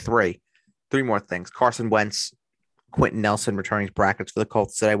actually three more things. Carson Wentz, Quentin Nelson returning to brackets for the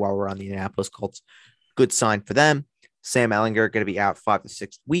Colts today while we're on the Indianapolis Colts. Good sign for them. Sam Ellinger going to be out 5 to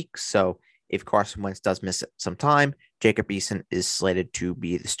 6 weeks. So if Carson Wentz does miss some time, Jacob Eason is slated to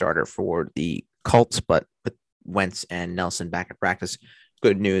be the starter for the Colts, but with Wentz and Nelson back at practice,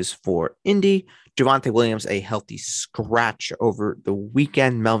 good news for Indy. Javonte Williams, a healthy scratch over the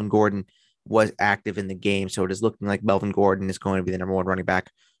weekend. Melvin Gordon was active in the game, so it is looking like Melvin Gordon is going to be the number one running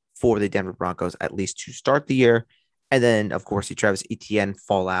back for the Denver Broncos, at least to start the year. And then, of course, Travis Etienne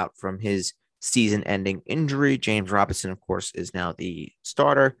fallout from his season-ending injury. James Robinson, of course, is now the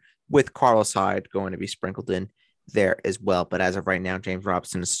starter, with Carlos Hyde going to be sprinkled in there as well. But as of right now, James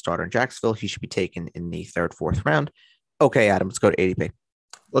Robinson is a starter in Jacksonville. He should be taken in the 3rd, 4th round. Okay, Adam, let's go to ADP.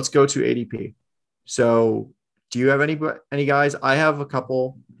 Let's go to ADP. So, do you have any guys? I have a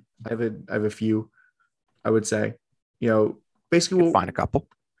couple. I have a few. I would say, basically, Find a couple.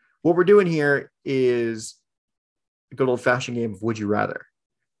 What we're doing here is a good old-fashioned game of Would You Rather,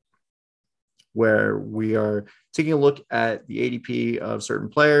 where we are taking a look at the ADP of certain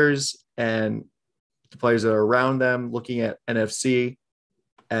players and the players that are around them, looking at NFC.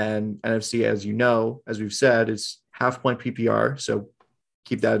 And NFC, as you know, as we've said, is half-point PPR. So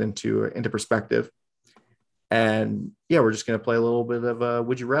keep that into perspective. And yeah, we're just going to play a little bit of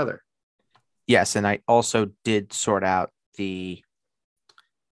Would You Rather. Yes, and I also did sort out the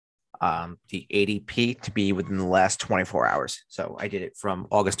ADP to be within the last 24 hours. So I did it from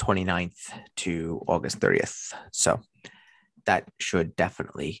August 29th to August 30th. So that should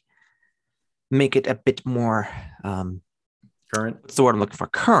definitely make it a bit more current. What's the word I'm looking for?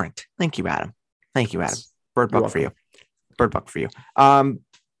 Current. Thank you, Adam. Bird buck for you.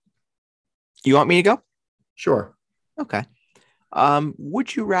 You want me to go? Sure. Okay.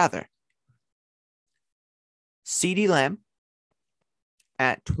 Would you rather CeeDee Lamb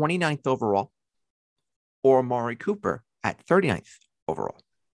at 29th overall or Amari Cooper at 39th overall?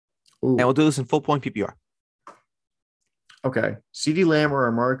 Ooh. And we'll do this in full point PPR. Okay. CeeDee Lamb or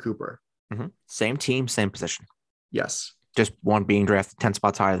Amari Cooper? Mm-hmm. Same team, same position. Yes. Just one being drafted 10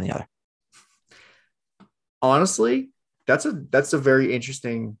 spots higher than the other. Honestly, that's a very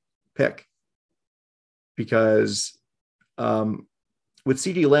interesting pick because with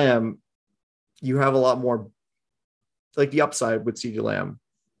CeeDee Lamb, you have a lot more, like the upside with CeeDee Lamb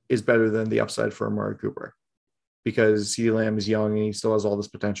is better than the upside for Amari Cooper because CeeDee Lamb is young and he still has all this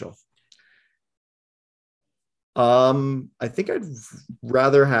potential. I think I'd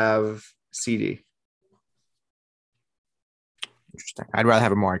rather have CeeDee. Interesting. I'd rather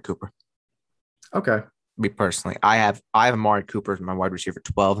have Amari Cooper. Okay. Me personally, I have Amari Cooper as my wide receiver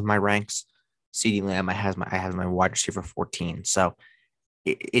 12 in my ranks. CeeDee Lamb, I have my wide receiver 14. So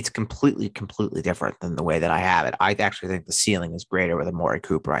it's completely different than the way that I have it. I actually think the ceiling is greater with Amari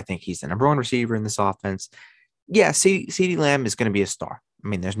Cooper. I think he's the number one receiver in this offense. Yeah, CeeDee Lamb is going to be a star. I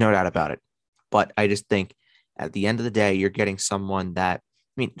mean, there's no doubt about it. But I just think at the end of the day, you're getting someone that,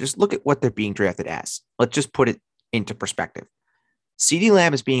 just look at what they're being drafted as. Let's just put it into perspective. CeeDee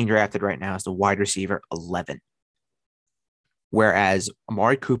Lamb is being drafted right now as the wide receiver 11, whereas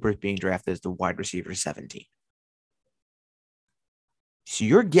Amari Cooper is being drafted as the wide receiver 17. So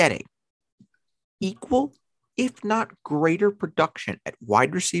you're getting equal, if not greater, production at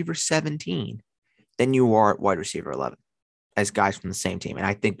wide receiver 17 than you are at wide receiver 11 as guys from the same team. And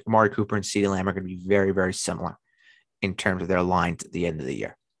I think Amari Cooper and CeeDee Lamb are going to be very, very similar in terms of their lines at the end of the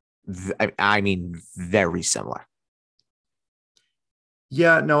year. I mean, very similar.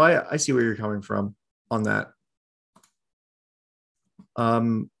 Yeah, no, I see where you're coming from on that.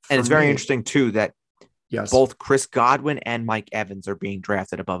 And it's very interesting, too, that yes, both Chris Godwin and Mike Evans are being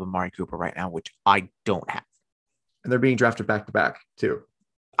drafted above Amari Cooper right now, which I don't have. And they're being drafted back-to-back, too.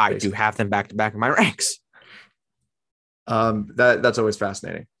 I do have them back-to-back in my ranks. That's always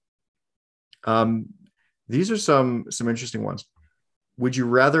fascinating. These are some interesting ones. Would you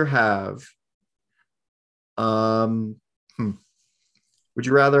rather have Would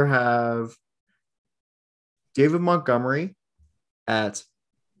you rather have David Montgomery at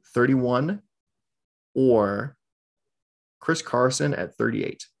 31 or Chris Carson at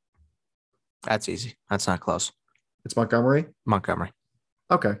 38? That's easy. That's not close. It's Montgomery? Montgomery.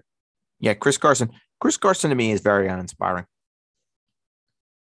 Okay. Yeah, Chris Carson. Chris Carson to me is very uninspiring.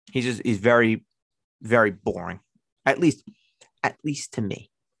 He's very, very boring. At least to me.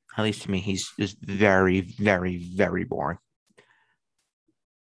 At least to me, he's just very, very, very boring.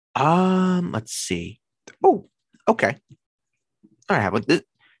 Let's see. Oh, okay. All right, but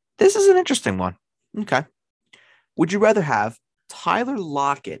this is an interesting one. Okay. Would you rather have Tyler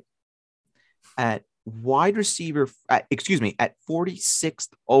Lockett at wide receiver, at 46th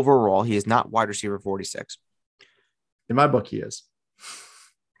overall? He is not wide receiver 46. In my book, he is.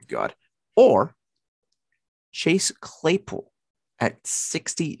 God. Or Chase Claypool at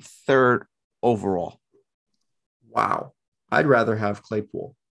 63rd overall. Wow. I'd rather have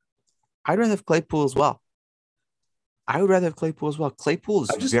Claypool. I'd rather have Claypool as well. Claypool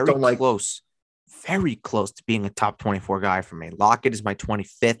is very close to being a top 24 guy for me. Lockett is my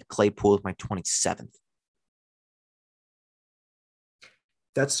 25th. Claypool is my 27th.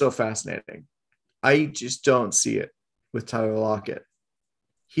 That's so fascinating. I just don't see it with Tyler Lockett.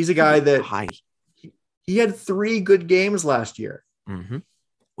 He's a guy that he had 3 good games last year. Mm-hmm.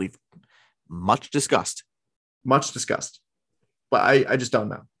 We've much discussed. But I just don't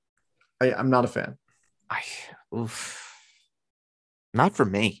know. I'm not a fan. Not for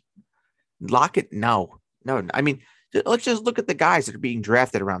me. Lockett, no. I mean, let's just look at the guys that are being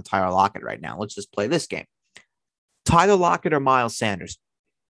drafted around Tyler Lockett right now. Let's just play this game. Tyler Lockett or Miles Sanders?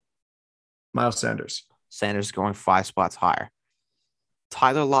 Miles Sanders. Sanders going 5 spots higher.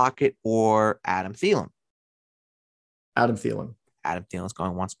 Tyler Lockett or Adam Thielen? Adam Thielen. Adam Thielen's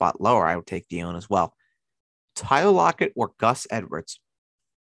going 1 spot lower. I would take Thielen as well. Tyler Lockett or Gus Edwards?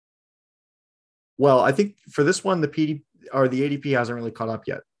 Well, I think for this one, the ADP hasn't really caught up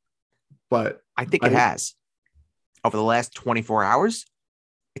yet. But I think it has. Over the last 24 hours,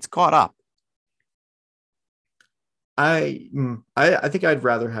 it's caught up. I think I'd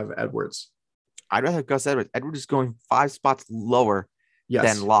rather have Edwards. I'd rather have Gus Edwards. Edwards is going 5 spots lower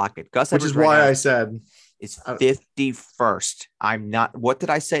than Lockett. Gus Edwards, which is why I said is 51st. I'm not. What did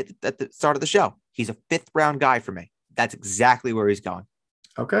I say at the start of the show? He's a 5th round guy for me. That's exactly where he's going.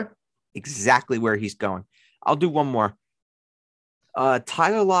 Okay. Exactly where he's going. I'll do one more.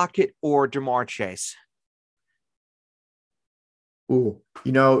 Tyler Lockett or Jamar Chase? Ooh,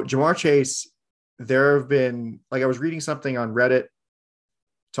 Jamar Chase, there have been, I was reading something on Reddit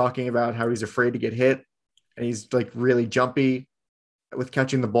talking about how he's afraid to get hit and he's really jumpy with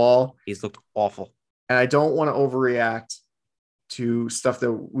catching the ball. He's looked awful. And I don't want to overreact to stuff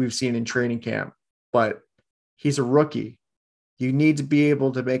that we've seen in training camp, but he's a rookie. You need to be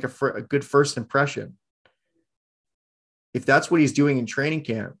able to make a good first impression. If that's what he's doing in training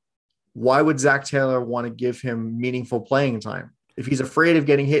camp, why would Zach Taylor want to give him meaningful playing time? If he's afraid of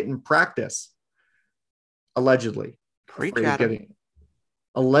getting hit in practice, allegedly afraid of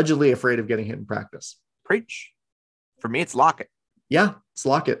getting hit in practice. Preach. For me, it's Lockett. Yeah, it's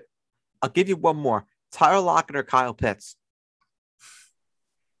Lockett. I'll give you one more. Tyler Lockett or Kyle Pitts?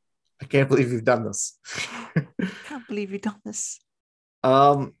 I can't believe you've done this. Can't believe you've done this.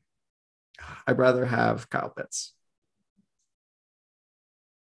 I'd rather have Kyle Pitts.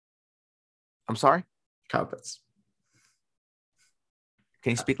 I'm sorry? Kyle Pitts.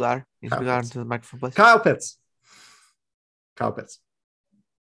 Can you speak louder? Can you speak louder into the microphone, please? Kyle Pitts.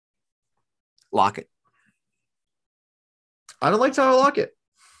 Lockett. I don't like Tyler Lockett.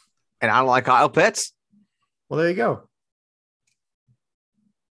 And I don't like Kyle Pitts. Well, there you go.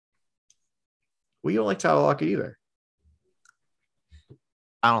 Well, you don't like Tyler Lockett either.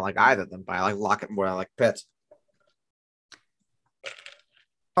 I don't like either of them, but I like Lockett more than I like Pitts.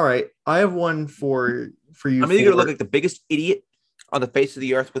 All right. I have one for you. I'm either going to look like the biggest idiot on the face of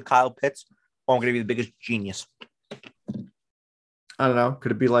the earth with Kyle Pitts, or I'm going to be the biggest genius. I don't know.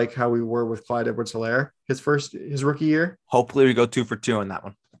 Could it be like how we were with Clyde Edwards-Helaire his rookie year? Hopefully we go 2 for 2 on that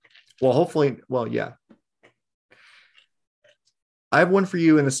one. Well, hopefully. Well, yeah. I have one for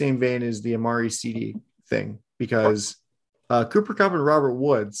you in the same vein as the Amari CD thing, because Cooper Kupp and Robert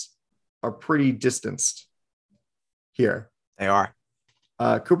Woods are pretty distanced here. They are.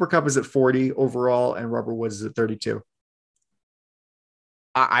 Cooper Kupp is at 40 overall, and Robert Woods is at 32.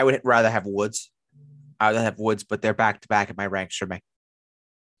 I would rather have Woods. But they're back-to-back in my ranks for me.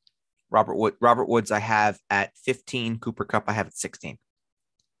 Robert Woods I have at 15. Cooper Kupp I have at 16.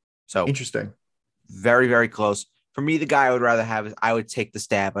 So interesting. Very, very close. For me, the guy I would rather have is I would take the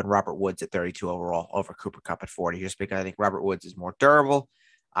stab on Robert Woods at 32 overall over Cooper Kupp at 40, just because I think Robert Woods is more durable.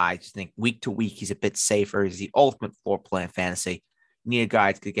 I just think week to week, he's a bit safer. He's the ultimate floor play in fantasy. You need a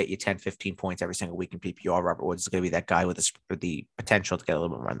guy that could get you 10, 15 points every single week in PPR. Robert Woods is going to be that guy with the potential to get a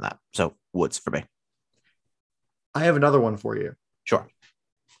little bit more than that. So Woods for me. I have another one for you. Sure.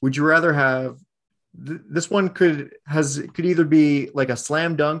 Would you rather have this one could either be like a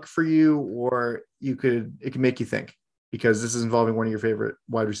slam dunk for you, or it can make you think, because this is involving one of your favorite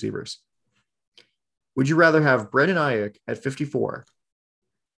wide receivers. Would you rather have Brandon Ayuk at 54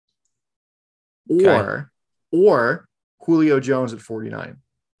 or Julio Jones at 49?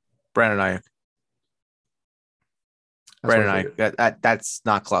 Brandon Ayuk. Brandon Ayuk. That's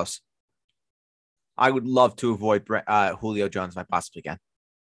not close. I would love to avoid Julio Jones if I possibly can.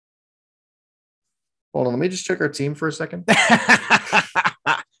 Hold on, let me just check our team for a second.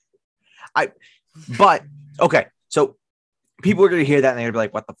 But okay, so people are going to hear that and they're going to be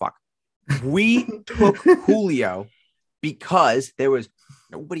like, what the fuck? We took Julio because there was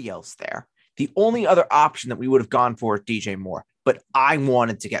nobody else there. The only other option that we would have gone for is DJ Moore, but I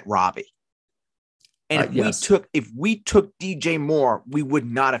wanted to get Robbie. And if we took DJ Moore, we would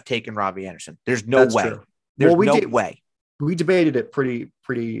not have taken Robbie Anderson. There's no way. True. There's no way. We debated it pretty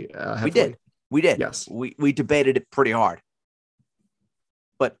heavily. We did. Yes. We debated it pretty hard.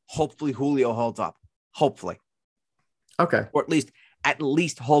 But hopefully Julio holds up. Hopefully. Okay. Or at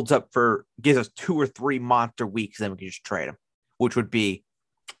least holds up gives us 2 or 3 monster weeks, then we can just trade him,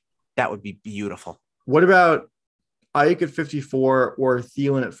 that would be beautiful. What about Ayuk at 54 or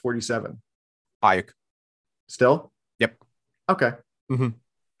Thielen at 47? Ayuk. Still? Yep. Okay. Mm-hmm.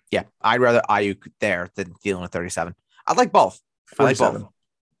 Yeah. I'd rather Ayuk there than Thielen at 37. I like both. 47.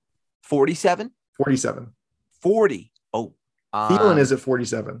 47? 47. 40. Oh. Thielen is at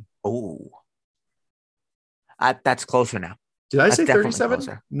 47. Oh. That's closer now. Did I say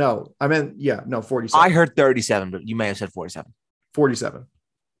 37? No. I meant, 47. I heard 37, but you may have said 47. 47.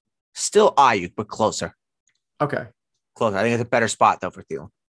 Still Ayuk, but closer. Okay. Closer. I think it's a better spot, though, for Thielen.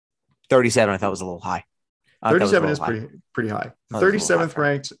 37, I thought was a little high. 37 is pretty high. The 37th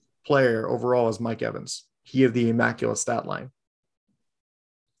ranked player overall is Mike Evans. He had the immaculate stat line.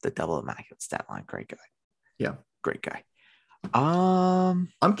 The double immaculate stat line. Great guy. Yeah. Great guy.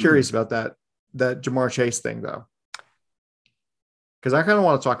 I'm curious about that Ja'Marr Chase thing, though, because I kind of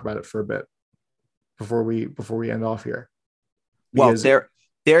want to talk about it for a bit before we end off here. Because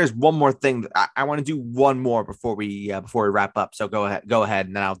there's one more thing. I want to do one more before we wrap up. So go ahead,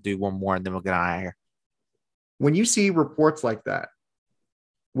 and then I'll do one more, and then we'll get out of here. When you see reports like that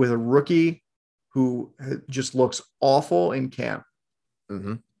with a rookie who just looks awful in camp,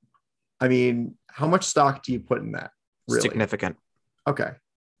 mm-hmm. I mean, how much stock do you put in that? Really? Significant. Okay.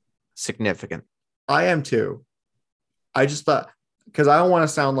 Significant. I am too. I just thought, because I don't want to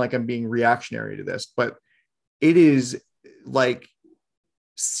sound like I'm being reactionary to this, but it is like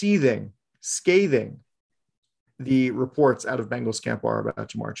scathing the reports out of Bengals camp are about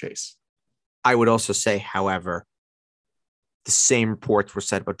Ja'Marr Chase. I would also say, however, the same reports were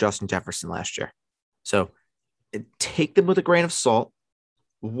said about Justin Jefferson last year. So take them with a grain of salt,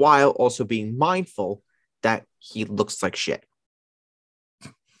 while also being mindful that he looks like shit.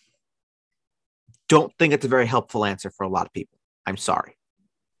 Don't think it's a very helpful answer for a lot of people. I'm sorry.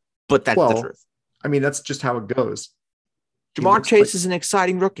 But that's the truth. I mean, that's just how it goes. Ja'Marr Chase is an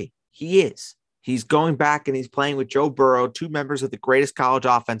exciting rookie. He is. He's going back and he's playing with Joe Burrow, 2 members of the greatest college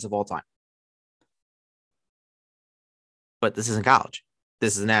offense of all time. But this isn't college.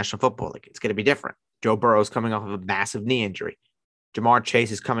 This is the National Football League. It's going to be different. Joe Burrow is coming off of a massive knee injury. Ja'Marr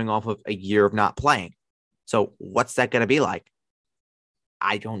Chase is coming off of a year of not playing. So what's that going to be like?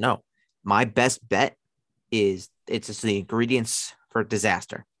 I don't know. My best bet is it's just the ingredients for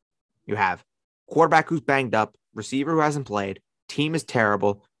disaster. You have quarterback who's banged up, receiver who hasn't played, team is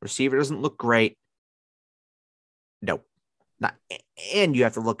terrible, receiver doesn't look great. No. Not, and you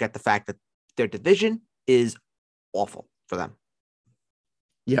have to look at the fact that their division is awful for them.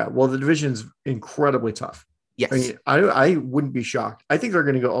 Yeah, well, the division's incredibly tough. Yes. I mean, I wouldn't be shocked. I think they're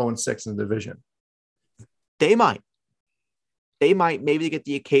going to go 0-6 in the division. They might. Maybe they get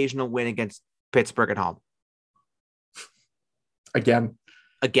the occasional win against Pittsburgh at home. Again,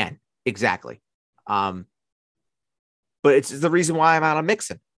 exactly. But it's the reason why I'm out on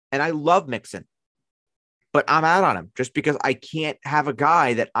Mixon. And I love Mixon. But I'm out on him just because I can't have a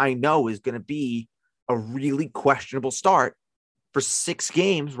guy that I know is going to be a really questionable start for 6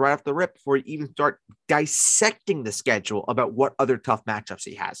 games right off the rip before you even start dissecting the schedule about what other tough matchups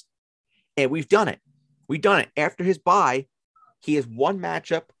he has. And we've done it. After his bye, he has 1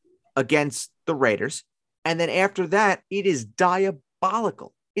 matchup against the Raiders. And then after that, it is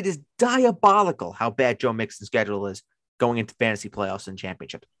diabolical. It is diabolical how bad Joe Mixon's schedule is going into fantasy playoffs and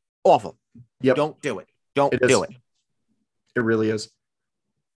championships. Awful. Yep. Don't do it. Don't do it. It really is.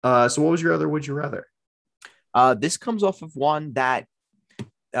 So what was your other would you rather? This comes off of one that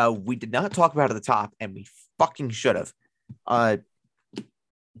we did not talk about at the top, and we fucking should have.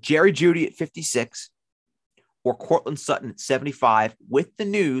 Jerry Jeudy at 56 or Cortland Sutton at 75 with the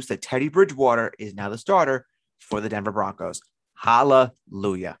news that Teddy Bridgewater is now the starter for the Denver Broncos.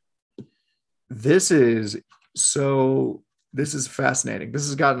 Hallelujah. This is fascinating. This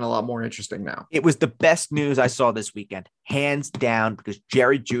has gotten a lot more interesting now. It was the best news I saw this weekend, hands down, because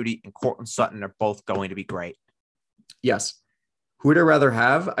Jerry Jeudy and Cortland Sutton are both going to be great. Yes. Who would I rather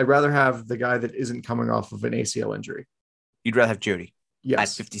have? I'd rather have the guy that isn't coming off of an ACL injury. You'd rather have Jeudy Yes.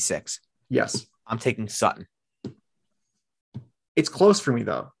 at 56. Yes. I'm taking Sutton. It's close for me,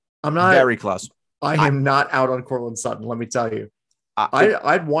 though. I'm not very close. I am not out on Cortland Sutton, let me tell you.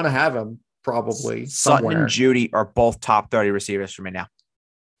 I'd want to have him probably Sutton somewhere. and Jeudy are both top 30 receivers for me now.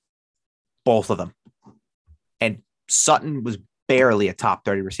 Both of them. And Sutton was barely a top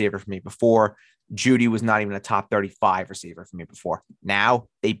 30 receiver for me before. Jeudy was not even a top 35 receiver for me before. Now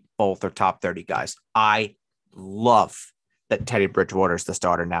they both are top 30 guys. I love that Teddy Bridgewater is the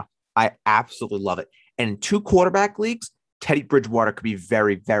starter now. I absolutely love it. And in 2 quarterback leagues, Teddy Bridgewater could be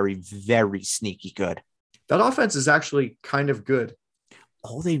very, very, very sneaky good. That offense is actually kind of good.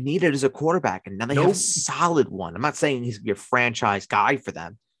 All they needed is a quarterback, and now they have a solid one. I'm not saying he's going to be a franchise guy for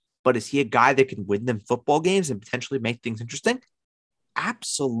them, but is he a guy that can win them football games and potentially make things interesting?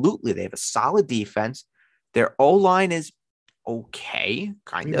 Absolutely. They have a solid defense. Their O-line is okay,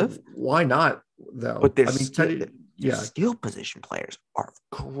 kind of. Why not, though? But their skill position players are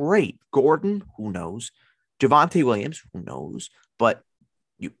great. Gordon, who knows? Javonte Williams, who knows? But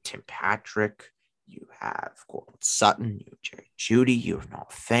you, Tim Patrick, you have Cortland Sutton, you have Jerry Jeudy, you have Noah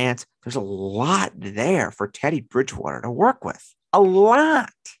Fant. There's a lot there for Teddy Bridgewater to work with. A lot.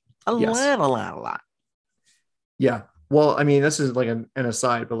 A lot. Yeah. Well, I mean, this is like an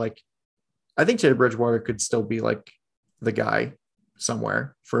aside, but like, I think Teddy Bridgewater could still be like the guy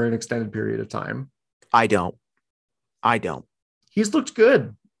somewhere for an extended period of time. I don't. He's looked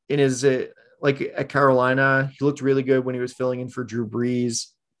good in his, like at Carolina. He looked really good when he was filling in for Drew Brees.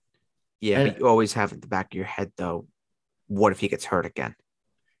 Yeah, but you always have at the back of your head, though, what if he gets hurt again?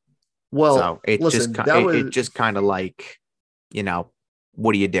 Well, so it just kind of like,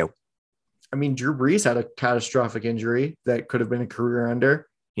 what do you do? I mean, Drew Brees had a catastrophic injury that could have been a career ender.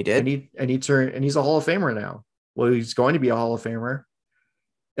 He did, and he's a Hall of Famer now. Well, he's going to be a Hall of Famer,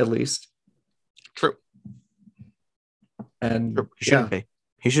 at least. True. And he shouldn't be.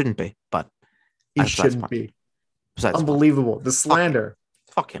 He shouldn't be, but he shouldn't be. Unbelievable. The slander.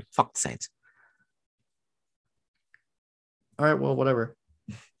 Fuck him. Fuck the Saints. All right. Well, whatever.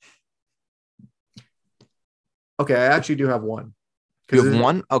 Okay, I actually do have one. You have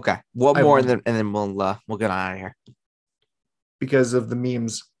one? Okay. One more, and then we'll get out of here. Because of the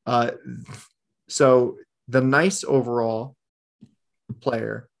memes. So the nice overall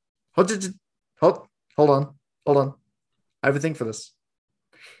player. Hold on. I have a thing for this.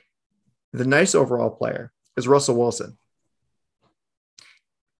 The nice overall player is Russell Wilson.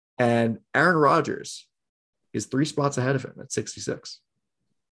 And Aaron Rodgers is 3 spots ahead of him at 66.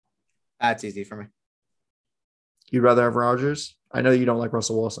 That's easy for me. You'd rather have Rodgers? I know you don't like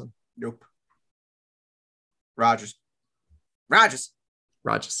Russell Wilson. Nope. Rodgers.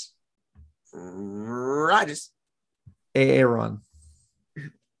 Aaron.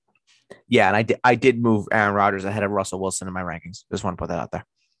 Yeah, and I did move Aaron Rodgers ahead of Russell Wilson in my rankings. Just want to put that out there.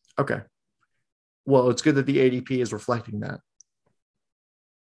 Okay. Well, it's good that the ADP is reflecting that.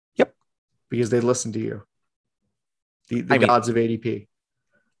 Yep. Because they listen to you. The gods of ADP.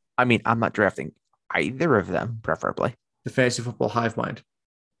 I mean, I'm not drafting either of them, preferably. The fantasy football hive mind.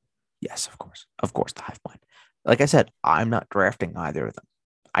 Yes, of course. Of course, the hive mind. Like I said, I'm not drafting either of them.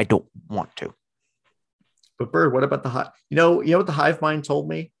 I don't want to. But Bird, what about the hive? You know what the hive mind told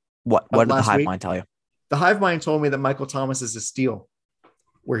me? What did the hive mind tell you? The hive mind told me that Michael Thomas is a steal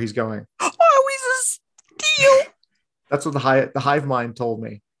where he's going. Oh, he's a steal. That's what the hive mind told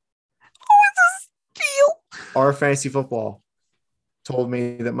me. Oh, it's a steal. Our fantasy football told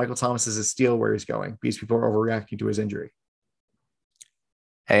me that Michael Thomas is a steal where he's going because people are overreacting to his injury.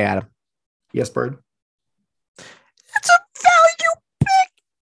 Hey, Adam. Yes, Bird. It's a value pick.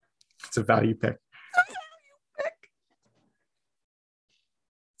 It's a value pick.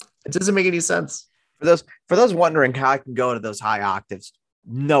 It doesn't make any sense. For those wondering how I can go to those high octaves,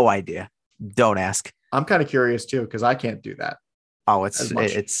 no idea. Don't ask. I'm kind of curious too because I can't do that. Oh, I'm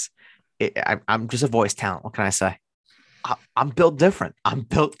just a voice talent. What can I say? I'm built different. Oh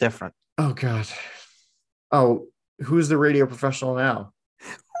God. Oh, who's the radio professional now?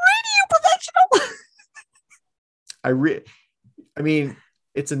 Radio professional. I mean,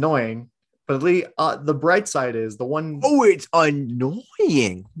 it's annoying. But at least the bright side is the one. Oh, it's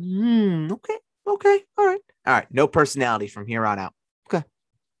annoying. Okay. All right. No personality from here on out. Okay.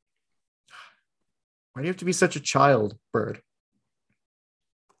 Why do you have to be such a child, Bird?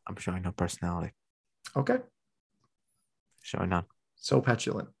 I'm showing no personality. Okay. Showing none. So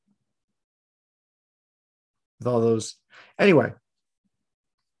petulant. With all those. Anyway.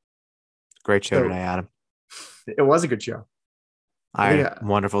 Great show So- today, Adam. It was a good show. I had Yeah. a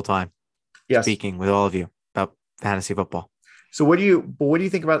wonderful time Yes. speaking with all of you about fantasy football. So what do you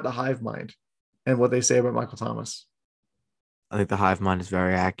think about the hive mind and what they say about Michael Thomas? I think the hive mind is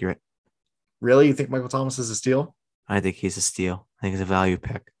very accurate. Really? You think Michael Thomas is a steal I think he's a steal. I think he's a value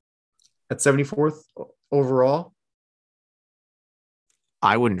pick. at 74th overall?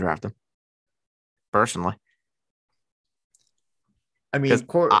 I wouldn't draft him personally. I mean,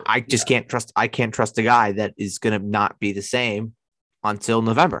 I just can't trust. I can't trust a guy that is going to not be the same until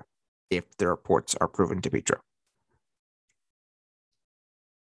November if the reports are proven to be true.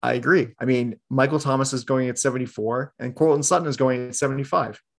 I agree. I mean, Michael Thomas is going at 74 and Cortland Sutton is going at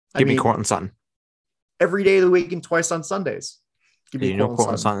 75. Give me mean, Cortland Sutton. every day of the week and twice on Sundays. Give me You know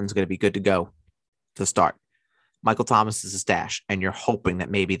Cortland Sutton. Sutton's going to be good to go to start. Michael Thomas is a stash, and you're hoping that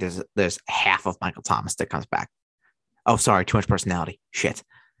maybe there's half of Michael Thomas that comes back. Oh, sorry, too much personality. Shit.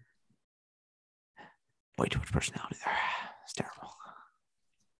 Way too much personality there. It's terrible.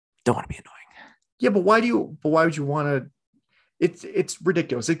 Don't want to be annoying. Yeah, but why would you want to? It's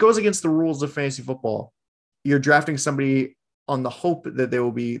ridiculous. It goes against the rules of fantasy football. You're drafting somebody on the hope that they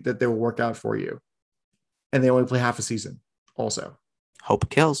will work out for you, and they only play half a season. Also, Hope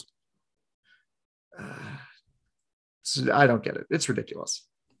kills. So I don't get it. It's ridiculous.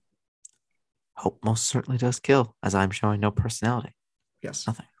 Hope most certainly does kill, as I'm showing no personality. Yes.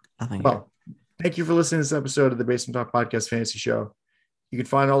 Nothing. Well, thank you for listening to this episode of the Basement Talk Podcast Fantasy Show. You can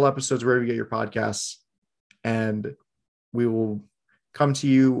find all episodes wherever you get your podcasts, and we will come to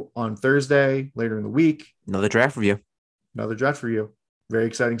you on Thursday later in the week. Another draft review. Another draft review. Very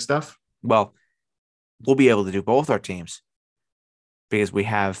exciting stuff. Well, we'll be able to do both our teams because we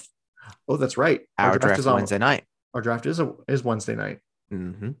have Oh, that's right. our draft is on Wednesday night. Our draft is Wednesday night.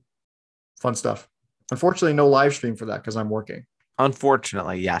 Mm-hmm. Fun stuff. Unfortunately, no live stream for that because I'm working.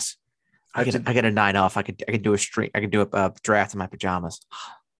 Unfortunately, yes. I get a night off. I could do a stream. I could do a draft in my pajamas.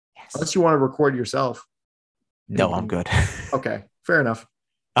 Yes. Unless you want to record yourself. No, I'm good. Okay, fair enough.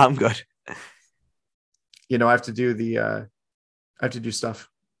 I'm good. You know, I have to do stuff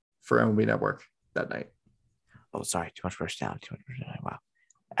for MLB Network that night. Oh, sorry. Too much personality. Wow.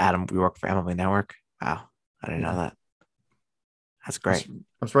 Adam, we work for MLB Network. Wow. I didn't know that. That's great.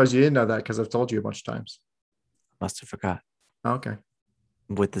 I'm surprised you didn't know that because I've told you a bunch of times. Must have forgot. Okay.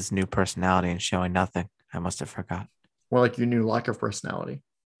 With this new personality and showing nothing, I must have forgot. More like your new lack of personality.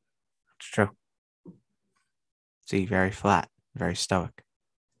 It's true. See, very flat, very stoic.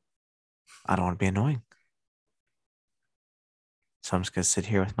 I don't want to be annoying. So I'm just going to sit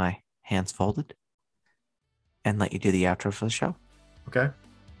here with my hands folded and let you do the outro for the show. Okay.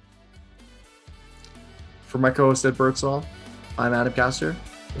 For my co-host Ed Birdsall, I'm Adam Castor.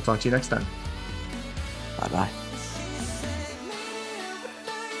 We'll talk to you next time. Bye-bye.